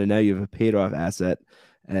gone, and now you have a paid off asset,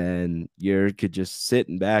 and you could just sit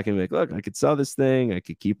and back and be like, look, I could sell this thing, I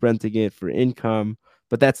could keep renting it for income.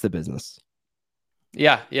 But that's the business.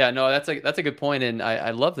 Yeah, yeah, no, that's a good point, and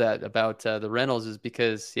I love that about the rentals is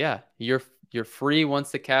because yeah, you're free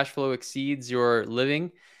once the cash flow exceeds your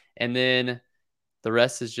living, and then the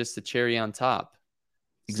rest is just the cherry on top.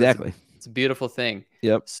 So Exactly. it's a beautiful thing.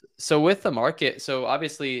 Yep. So with the market, so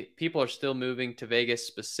obviously people are still moving to Vegas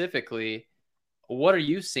specifically. What are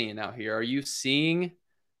you seeing out here? Are you seeing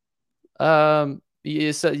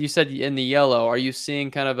you said in the yellow, are you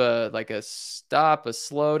seeing kind of a stop, a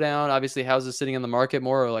slowdown? Obviously, houses sitting on the market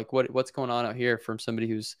more, or like what's going on out here from somebody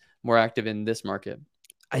who's more active in this market?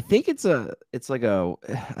 I think it's like a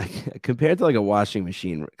compared to like a washing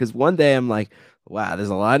machine, because one day I'm like, wow, there's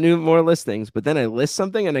a lot of more listings, but then I list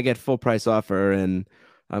something and I get full price offer, and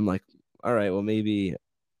I'm like, all right, well maybe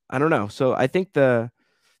I don't know. So I think the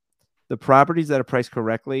properties that are priced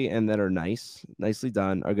correctly and that are nicely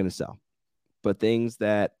done are going to sell. But things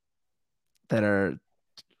that are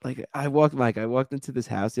like I walked into this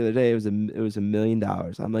house the other day. It was $1 million.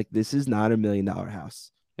 I'm like, this is not $1 million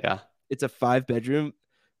house. Yeah. It's a 5 bedroom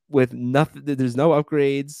with nothing. There's no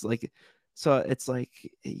upgrades. Like, so it's like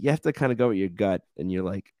you have to kind of go with your gut, and you're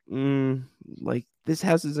like, like this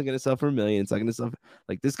house isn't gonna sell for $1 million. It's not gonna sell.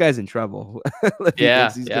 Like this guy's in trouble if he thinks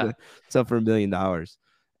Yeah, he's yeah. gonna sell for $1 million.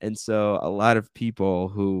 And so a lot of people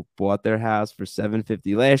who bought their house for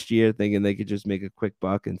 750 last year, thinking they could just make a quick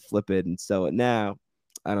buck and flip it and sell it now,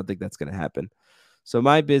 I don't think that's gonna happen. So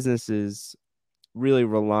my business is really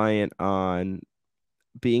reliant on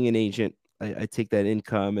being an agent. I take that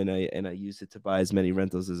income and I use it to buy as many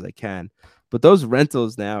rentals as I can. But those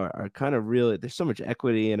rentals now are kind of really, there's so much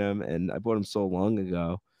equity in them, and I bought them so long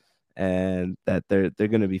ago, and that they're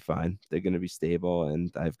going to be fine. They're going to be stable,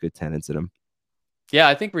 and I have good tenants in them. Yeah,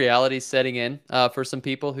 I think reality's setting in for some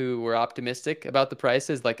people who were optimistic about the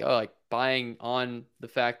prices, like oh, like buying on the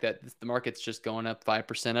fact that the market's just going up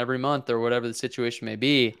 5% every month or whatever the situation may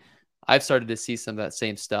be. I've started to see some of that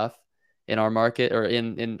same stuff in our market or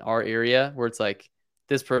in our area where it's like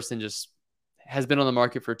this person just has been on the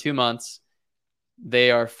market for 2 months.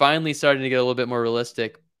 They are finally starting to get a little bit more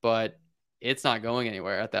realistic, but it's not going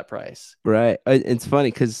anywhere at that price. Right. It's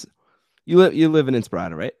funny because you live in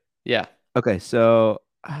Inspirata, right? Yeah. Okay, so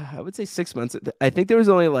I would say 6 months. I think there was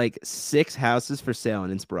only like 6 houses for sale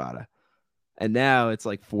in Inspirata. and now it's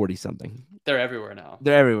like 40 something. They're everywhere now.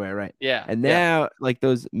 They're everywhere, right? Yeah. And Yeah. now, like there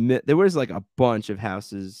was like a bunch of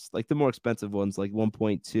houses, like the more expensive ones, like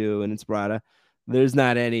 1.2 and Inspirata. There's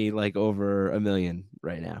not any like over a million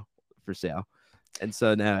right now for sale. And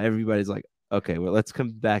so now everybody's like, okay, well, let's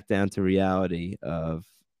come back down to reality of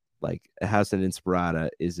like a house in Inspirata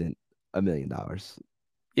isn't $1 million.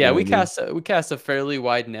 You Yeah, know what I mean? we cast a fairly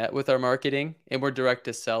wide net with our marketing, and we're direct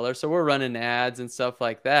to seller, so we're running ads and stuff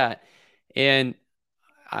like that. And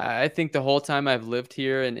I think the whole time I've lived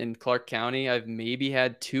here in Clark County, I've maybe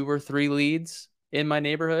had 2 or 3 leads in my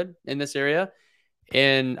neighborhood in this area,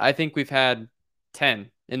 and I think we've had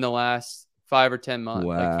 10 in the last 5 or 10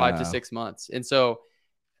 months, like five to Wow. six months. And so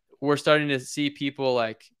we're starting to see people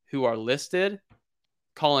like who are listed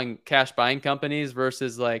calling cash buying companies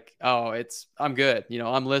versus like, oh, I'm good.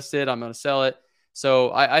 I'm listed. I'm going to sell it.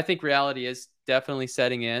 So I think reality is definitely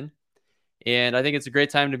setting in. And I think it's a great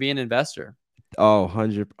time to be an investor. Oh,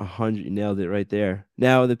 100, you nailed it right there.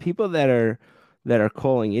 Now, the people that are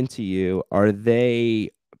calling into you, are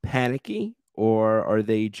they panicky or are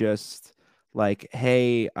they just like,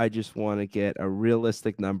 hey, I just want to get a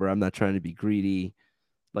realistic number. I'm not trying to be greedy.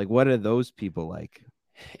 Like, what are those people like?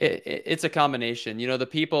 It's a combination. The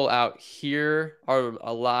people out here are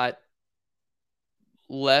a lot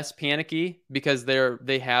less panicky because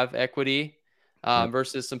they have equity Yep.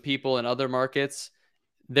 versus some people in other markets.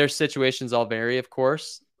 Their situations all vary, of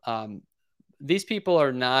course. These people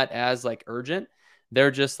are not as like urgent.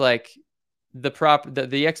 They're just like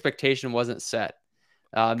the expectation wasn't set.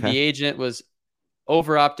 Okay. The agent was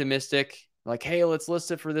over optimistic, like, hey, let's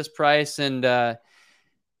list it for this price. And I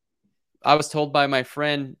was told by my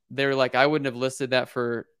friend, they're like, I wouldn't have listed that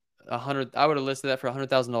for 100. I would have listed that for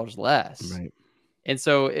 $100,000 less. Right. And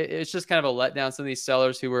so it's just kind of a letdown. Some of these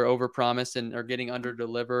sellers who were overpromised and are getting under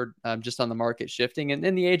delivered just on the market shifting. And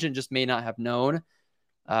then the agent just may not have known.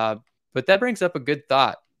 Uh, but that brings up a good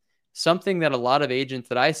thought. Something that a lot of agents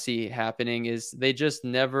that I see happening is they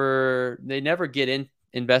never get in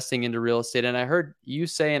investing into real estate. And I heard you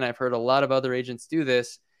say, and I've heard a lot of other agents do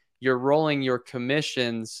this, you're rolling your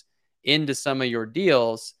commissions into some of your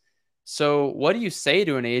deals. So what do you say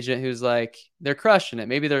to an agent who's like, they're crushing it?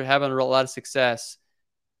 Maybe they're having a lot of success.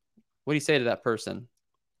 What do you say to that person?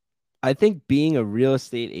 I think being a real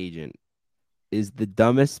estate agent is the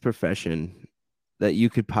dumbest profession that you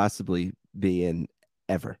could possibly be in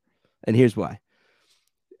ever. And here's why.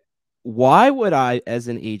 Why would I, as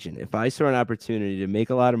an agent, if I saw an opportunity to make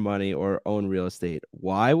a lot of money or own real estate,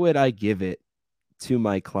 why would I give it to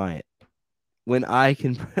my client when I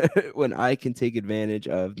can when I can take advantage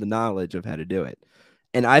of the knowledge of how to do it?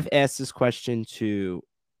 And I've asked this question to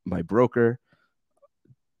my broker,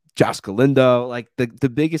 Josh Galindo, like the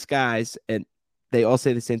biggest guys, and they all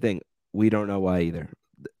say the same thing. We don't know why either.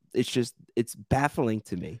 It's baffling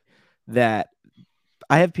to me that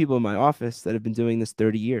I have people in my office that have been doing this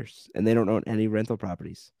 30 years and they don't own any rental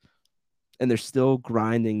properties. And they're still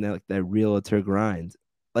grinding that realtor grind.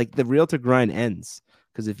 Like the realtor grind ends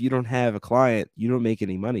because if you don't have a client, you don't make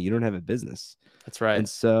any money. You don't have a business. That's right. And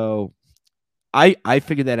so I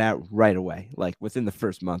figured that out right away. Like within the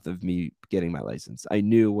first month of me getting my license, I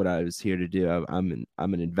knew what I was here to do. I'm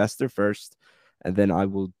an investor first, and then I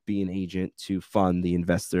will be an agent to fund the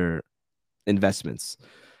investor investments.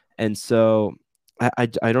 And so I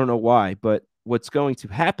don't know why, but what's going to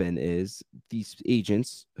happen is these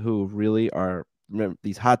agents who really are, remember,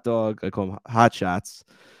 these hot dog, I call them hot shots,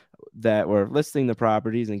 that were listing the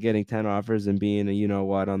properties and getting 10 offers and being a you know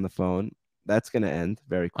what on the phone. That's going to end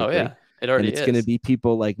very Oh quickly. yeah, it And already it's going to is. be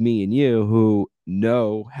people like me and you who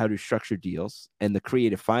know how to structure deals and the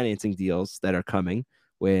creative financing deals that are coming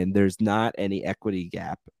when there's not any equity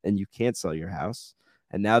gap and you can't sell your house.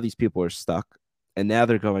 And now these people are stuck and now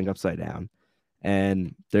they're going upside down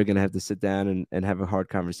and they're going to have to sit down and have a hard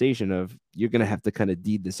conversation of you're going to have to kind of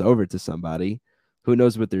deed this over to somebody who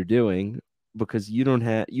knows what they're doing because you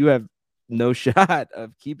have no shot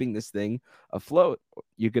of keeping this thing afloat.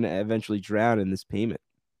 You're going to eventually drown in this payment.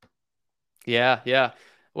 Yeah, yeah.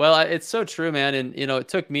 Well, it's so true, man. And it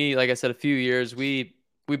took me, like I said, a few years. We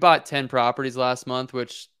bought 10 properties last month,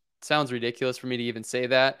 which sounds ridiculous for me to even say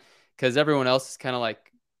that because everyone else is kind of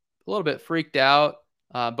like a little bit freaked out.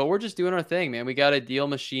 But we're just doing our thing, man. We got a deal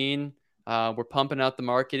machine. We're pumping out the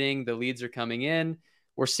marketing. The leads are coming in.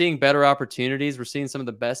 We're seeing better opportunities. We're seeing some of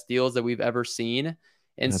the best deals that we've ever seen.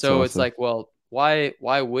 And That's so it's awesome. like, well, why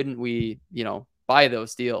wouldn't we, buy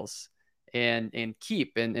those deals and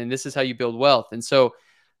keep and this is how you build wealth. And so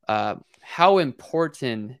how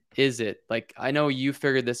important is it, like, I know you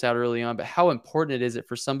figured this out early on, but how important is it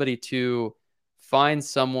for somebody to find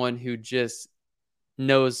someone who just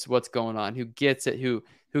knows what's going on, who gets it, who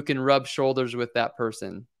can rub shoulders with that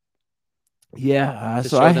person Yeah. to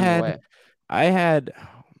So show them the way. I had,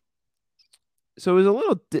 so it was a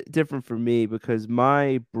little different for me because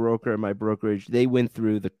my broker, my brokerage, they went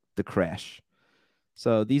through the crash.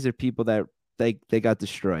 So these are people that they got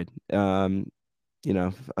destroyed. You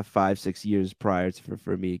know, 5, 6 years prior to,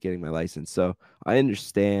 for me getting my license. So I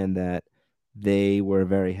understand that they were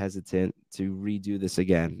very hesitant to redo this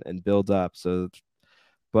again and build up. So,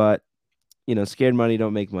 but you know, scared money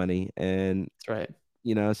don't make money, and That's right.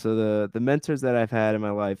 you know, so the mentors that I've had in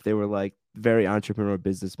my life, they were like very entrepreneur,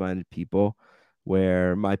 business minded people.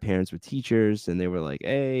 Where my parents were teachers, and they were like,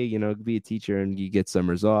 "Hey, you know, be a teacher and you get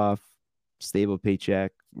summers off, stable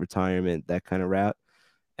paycheck, retirement, that kind of route."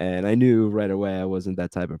 And I knew right away I wasn't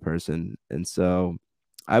that type of person. And so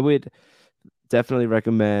I would definitely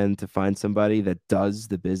recommend to find somebody that does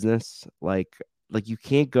the business. Like you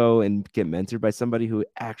can't go and get mentored by somebody who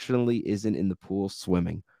actually isn't in the pool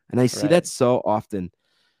swimming. And I see Right. that so often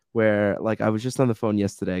where like I was just on the phone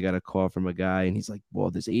yesterday. I got a call from a guy and he's like, "Well,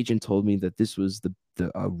 this agent told me that this was the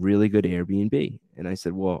a really good Airbnb." And I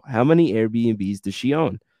said, "Well, how many Airbnbs does she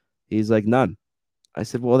own?" He's like, "None." I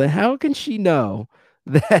said, "Well, then how can she know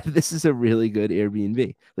that this is a really good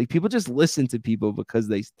Airbnb?" Like people just listen to people because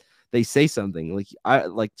they say something. Like I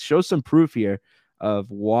like show some proof here of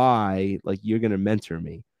why like you're gonna mentor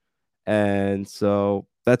me. And so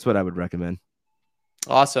that's what I would recommend.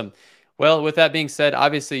 Awesome. Well, with that being said,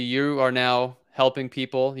 obviously you are now helping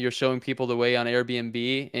people. You're showing people the way on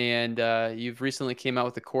Airbnb, and you've recently came out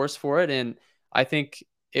with a course for it. And I think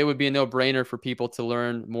it would be a no-brainer for people to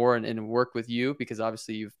learn more and work with you because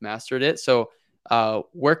obviously you've mastered it. So,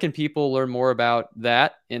 where can people learn more about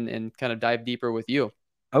that and kind of dive deeper with you?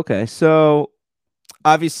 Okay, so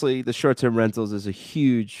obviously the short-term rentals is a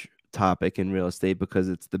huge topic in real estate because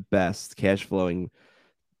it's the best cash flowing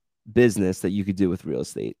business that you could do with real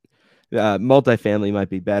estate. Multifamily might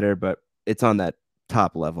be better, but it's on that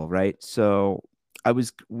top level, right? So I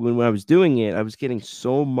was when I was doing it, I was getting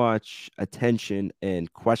so much attention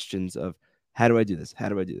and questions of how do I do this? How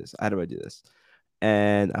do I do this? How do I do this?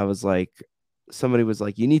 And I was like, somebody was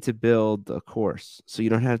like, you need to build a course so you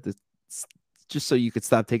don't have to just so you could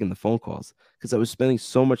stop taking the phone calls because I was spending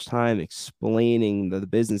so much time explaining the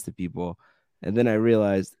business to people. And then I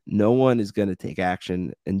realized no one is going to take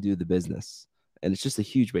action and do the business. And it's just a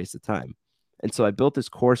huge waste of time. And so I built this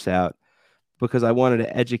course out because I wanted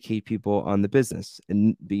to educate people on the business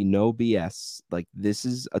and be no BS. Like, this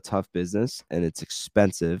is a tough business and it's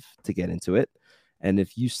expensive to get into it. And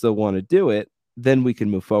if you still want to do it, then we can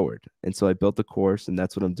move forward. And so I built the course, and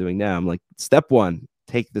that's what I'm doing now. I'm like, step one,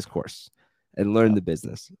 take this course and learn Yeah. the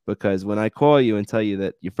business. Because when I call you and tell you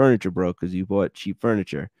that your furniture broke because you bought cheap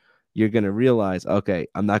furniture, you're going to realize, okay,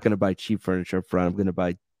 I'm not going to buy cheap furniture up front. I'm going to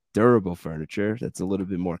buy durable furniture that's a little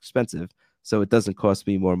bit more expensive. So it doesn't cost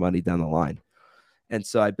me more money down the line. And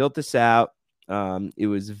so I built this out. It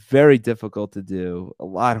was very difficult to do, a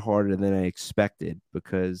lot harder than I expected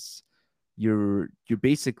because you're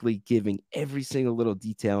basically giving every single little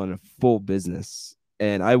detail in a full business.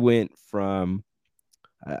 And I went from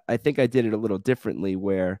I think I did it a little differently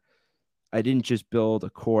where I didn't just build a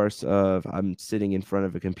course of I'm sitting in front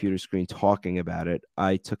of a computer screen talking about it.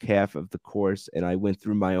 I took half of the course and I went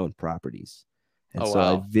through my own properties. And Oh, so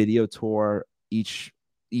I wow. video tour each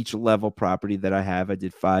level property that I have. I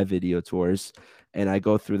did 5 video tours and I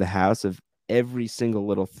go through the house of every single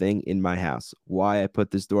little thing in my house. Why I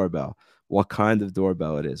put this doorbell, what kind of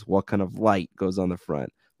doorbell it is, what kind of light goes on the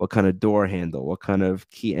front, what kind of door handle, what kind of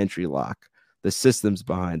key entry lock, the systems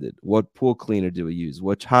behind it. What pool cleaner do we use?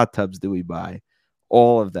 Which hot tubs do we buy?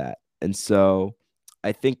 All of that. And so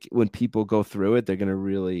I think when people go through it, they're going to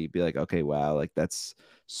really be like, okay, wow, like that's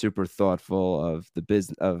super thoughtful of the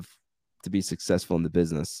business of to be successful in the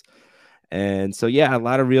business. And so, yeah, a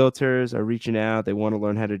lot of realtors are reaching out. They want to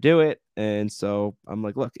learn how to do it. And so I'm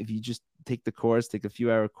like, look, if you just take the course, take a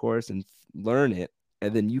few hour course and learn it,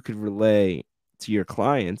 and then you could relay to your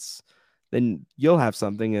clients, then you'll have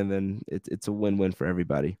something. And then it's a win win for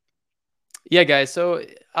everybody. Yeah, guys. So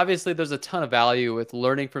obviously, there's a ton of value with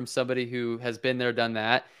learning from somebody who has been there, done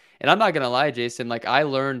that. And I'm not gonna lie, Jason. Like I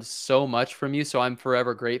learned so much from you, so I'm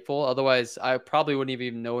forever grateful. Otherwise, I probably wouldn't have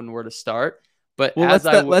even known where to start. But Well, as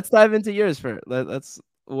I w let's dive into yours first. Let's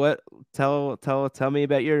what tell me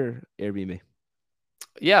about your Airbnb.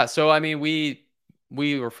 Yeah, so I mean, we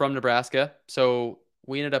were from Nebraska, so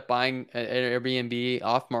we ended up buying an Airbnb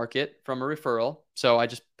off market from a referral. So I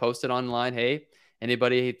just posted online, "Hey,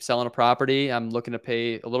 anybody selling a property? I'm looking to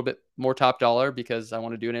pay a little bit more top dollar because I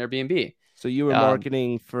want to do an Airbnb." So you were Um,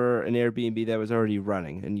 marketing for an Airbnb that was already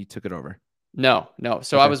running and you took it over. No, no.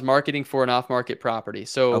 So I Okay. was marketing for an off-market property.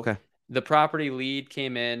 So Okay. the property lead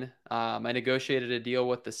came in. I negotiated a deal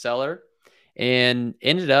with the seller and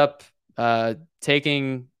ended up uh,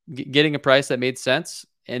 getting a price that made sense.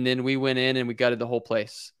 And then we went in and we gutted the whole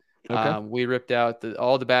place. Okay. We ripped out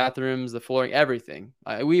all the bathrooms, the flooring, everything.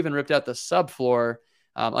 We even ripped out the subfloor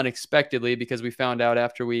unexpectedly because we found out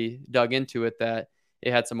after we dug into it that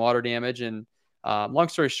it had some water damage. And long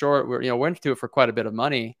story short, went into it for quite a bit of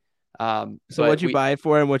money. So But what'd you we, buy it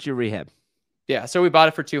for and what's your rehab? yeah, so we bought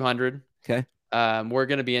it for 200. Okay. We're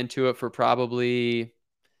going to be into it for probably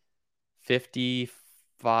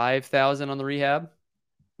 55,000 on the rehab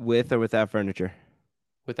With or without furniture?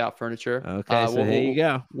 without furniture. Okay, so here you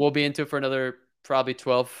go. We'll be into it for another probably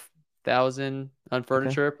 12,000 on Okay.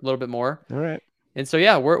 furniture, a little bit more. All right. And so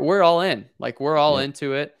yeah, we're all in. Like we're all Yep.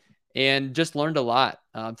 into it, and just learned a lot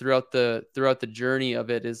throughout the journey of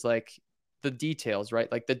it. Is like the details,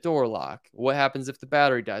 right? Like the door lock. What happens if the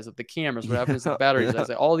battery dies? With the cameras, what happens if the battery Yeah. dies?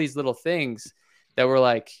 Like all these little things that were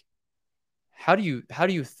like, how do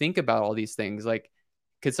you think about all these things? Like,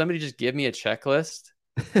 could somebody just give me a checklist,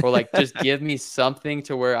 or like just give me something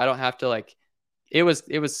to where I don't have to like. It was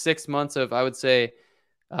 6 months of, I would say,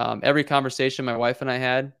 every conversation my wife and I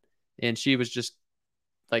had, and she was just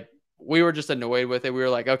like, we were just annoyed with it. We were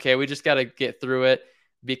like, okay, we just got to get through it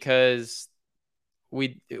because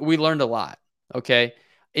we learned a lot. Okay.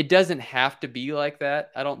 It doesn't have to be like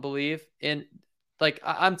that, I don't believe. And like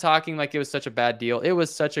I'm talking like it was such a bad deal. It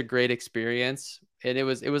was such a great experience, and it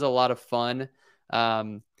was a lot of fun.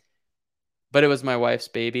 Um, but it was my wife's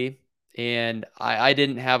baby. And I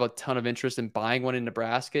didn't have a ton of interest in buying one in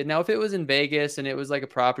Nebraska. Now, if it was in Vegas and it was like a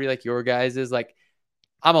property like your guys's, like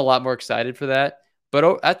I'm a lot more excited for that.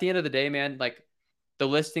 But at the end of the day, man, like the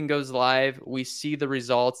listing goes live, we see the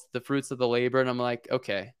results, the fruits of the labor, and I'm like,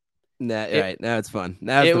 okay, Nah, it right. Now it's fun.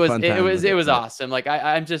 Now's the fun it time was with it it. was Yep. awesome. Like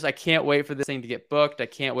I can't wait for this thing to get booked. I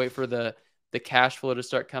can't wait for the cash flow to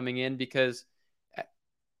start coming in because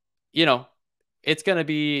you know it's going to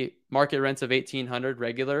be market rents of 1,800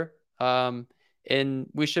 regular, and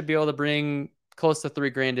we should be able to bring close to 3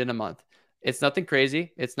 grand in a month. It's nothing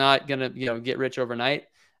crazy. It's not going to get rich overnight,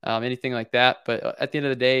 anything like that. But at the end of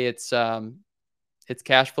the day, it's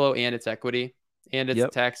cash flow and it's equity and it's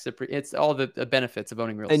Yep. tax. It's all the benefits of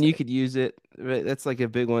owning real And you estate. could use it. Right, that's like a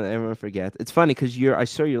big one that everyone forgets. It's funny because I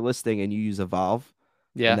saw your listing and you use Evolve,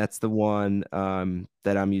 and Yeah. that's the one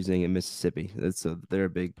that I'm using in Mississippi. They're a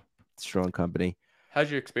big, strong company. How's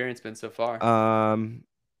your experience been so far? Um,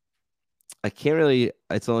 I can't really.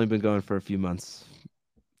 It's only been going for a few months,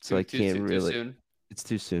 so I can't Too really. soon. It's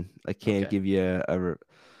too soon. I can't Okay. give you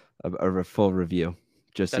a full review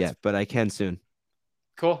just That's yet, but I can soon.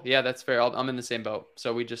 cool. Yeah, that's fair. I'm in the same boat.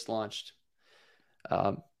 So we just launched.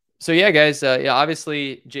 Um, so yeah, guys. Yeah,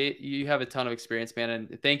 obviously, Jay, you have a ton of experience, man,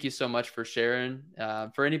 and thank you so much for sharing.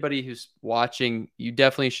 For anybody who's watching, you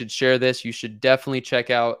definitely should share this. You should definitely check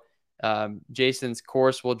out Jason's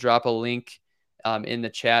course. We'll drop a link in the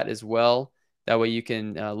chat as well. That way you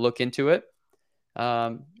can look into it.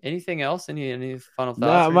 Anything else? Any final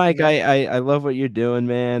thoughts No, or anything, Mike, guys? I love what you're doing,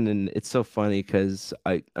 man, and it's so funny because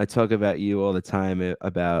I talk about you all the time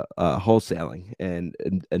about wholesaling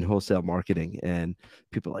and wholesale marketing, and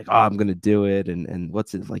people are like, oh, I'm gonna do it, and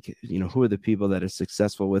what's it like? Who are the people that are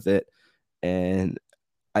successful with it? And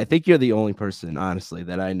I think you're the only person, honestly,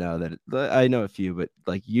 that I know I know a few, but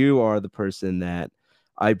like you are the person that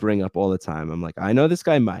I bring up all the time. I'm like, I know this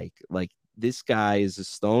guy, Mike. Like this guy is a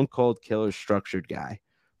stone cold killer, structured guy.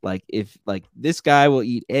 Like if like this guy will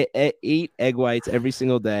eat 8 egg whites every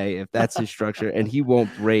single day if that's his structure, and he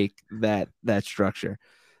won't break that structure.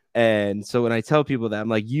 And so when I tell people that, I'm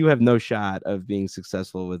like, you have no shot of being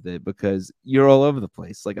successful with it because you're all over the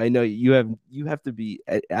place. Like I know you have to be,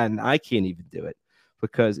 and I can't even do it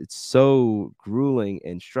because it's so grueling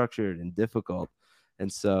and structured and difficult.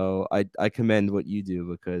 And so I commend what you do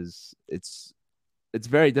because it's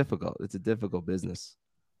very difficult. It's a difficult business.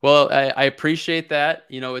 Well, I appreciate that.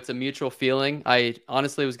 It's a mutual feeling. I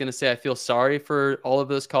honestly was going to say I feel sorry for all of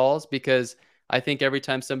those calls because I think every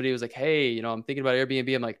time somebody was like, hey, I'm thinking about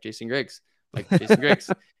Airbnb, I'm like, Jason Griggs. I'm like, Jason Griggs,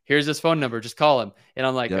 here's his phone number. Just call him. And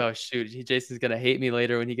I'm like, Yep. oh, shoot, Jason's going to hate me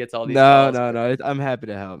later when he gets all these No, calls. no, But no. I'm happy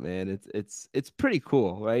to help, man. It's pretty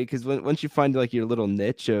cool, right? Because once you find like your little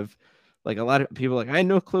niche of like a lot of people like I had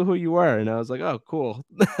no clue who you were, and I was like, oh, cool.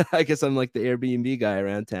 I guess I'm like the Airbnb guy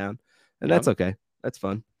around town, and yeah. that's okay. That's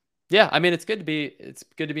fun. Yeah, I mean it's good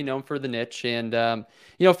to be known for the niche, and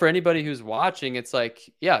for anybody who's watching, it's like,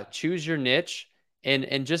 yeah, choose your niche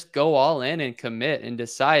and just go all in and commit and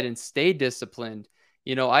decide and stay disciplined.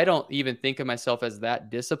 I don't even think of myself as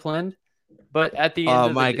that disciplined, But at the end Oh, of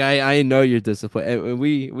the Mike, day, I know you're disappointed. And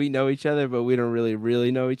we know each other, but we don't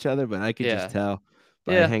really know each other. But I could just yeah, tell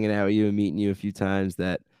by yeah, hanging out with you and meeting you a few times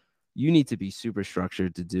that you need to be super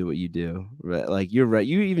structured to do what you do. Right? Like you're right.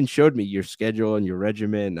 You even showed me your schedule and your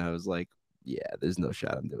regimen. And I was like, yeah, there's no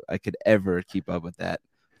shot I could ever keep up with that.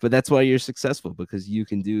 But that's why you're successful because you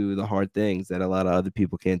can do the hard things that a lot of other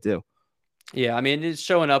people can't do. yeah. I mean, it's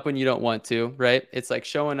showing up when you don't want to, right? It's like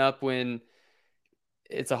showing up when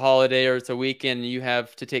it's a holiday or it's a weekend and you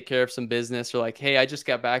have to take care of some business, or like, hey, I just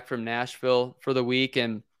got back from Nashville for the week,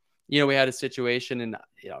 and we had a situation, and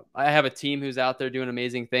I have a team who's out there doing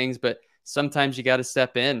amazing things, but sometimes you got to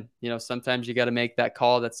step in. Sometimes you got to make that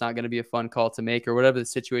call that's not going to be a fun call to make, or whatever the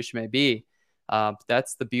situation may be.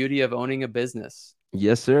 That's the beauty of owning a business,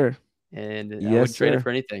 Yes, sir. and I Yes, wouldn't trade it sir. for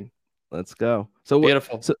anything. Let's go. So what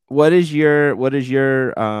Beautiful. so what is your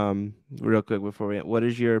real quick before we what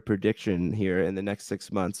is your prediction here in the next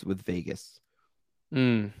 6 months with Vegas?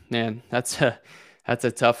 Man, that's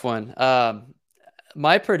a tough one.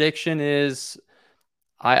 My prediction is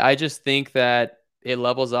I just think that it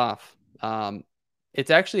levels off.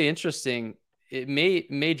 It's actually interesting. It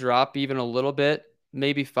may drop even a little bit,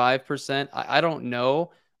 maybe 5%. I don't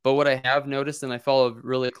know, but what I have noticed and I follow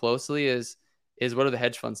really closely is what are the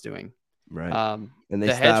hedge funds doing? Right. And they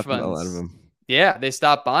The hedge stopped a lot of funds, them. yeah, they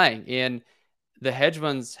stopped buying, and the hedge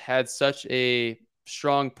funds had such a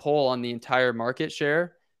strong pull on the entire market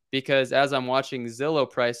share, because as I'm watching Zillow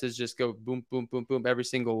prices just go boom, boom, boom, boom every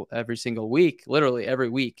single week, literally every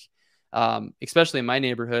week, especially in my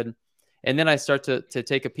neighborhood. And then I start to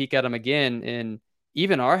take a peek at them again, and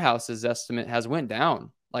even our house's estimate has went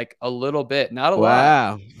down like a little bit, not a lot,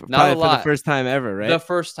 Wow. not a Probably for the lot. first time ever, The right?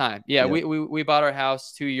 first time, yeah, Yep. we bought our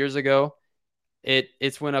house 2 years ago.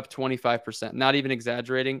 It's went up 25%, not even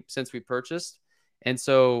exaggerating, since we purchased. And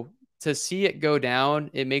so to see it go down,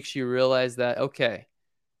 it makes you realize that, okay,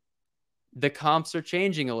 the comps are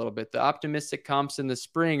changing a little bit. The optimistic comps in the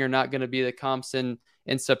spring are not going to be the comps in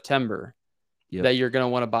September Yep. that you're going to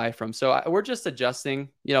want to buy from. So we're just adjusting,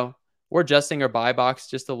 we're adjusting our buy box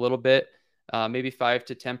just a little bit, maybe 5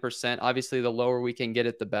 to 10%. Obviously, the lower we can get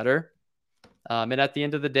it, the better. And at the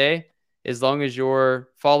end of the day, as long as you're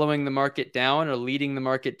following the market down or leading the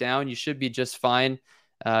market down, you should be just fine.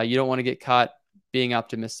 You don't want to get caught being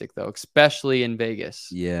optimistic, though, especially in Vegas.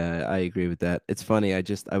 Yeah, I agree with that. It's funny. I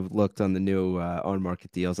looked on the new on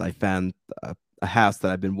market deals. I found a house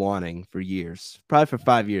that I've been wanting for years. Probably for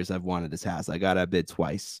 5 years I've wanted this house. I got a bid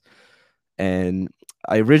twice. And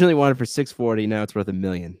I originally wanted for 640. Now it's worth $1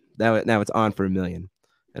 million. Now it's on for $1 million.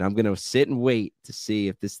 And I'm gonna sit and wait to see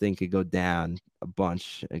if this thing could go down a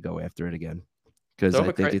bunch and go after it again. Because Throw I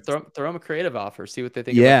them think it's throw them a creative offer. See what they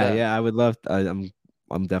think about yeah, that. yeah. I would love. I'm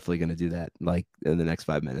definitely gonna do that like in the next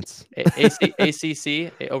 5 minutes.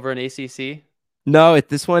 ACC over in ACC. No,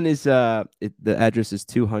 this one is the address is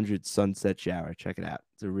 200 Sunset Shower. Check it out.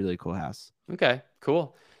 It's a really cool house. Okay,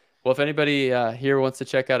 cool. Well, if anybody here wants to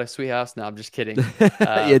check out a sweet house, no, I'm just kidding.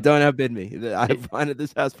 Yeah, don't outbid me. It, I've wanted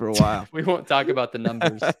this house for a while. we won't talk about the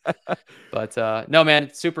numbers, but no, man,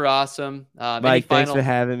 it's super awesome. Any Mike, thanks for final?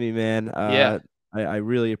 having me, man. Yeah, I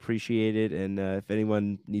really appreciate it. And if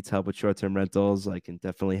anyone needs help with short-term rentals, I can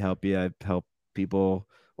definitely help you. I've helped people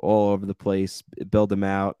all over the place build them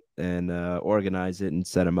out and organize it and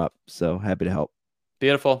set them up. So happy to help.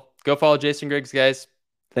 beautiful. Go follow Jason Griggs, guys.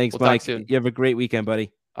 Thanks, We'll talk Mike. soon. You have a great weekend,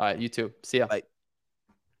 buddy. All right, you too. See ya. Bye.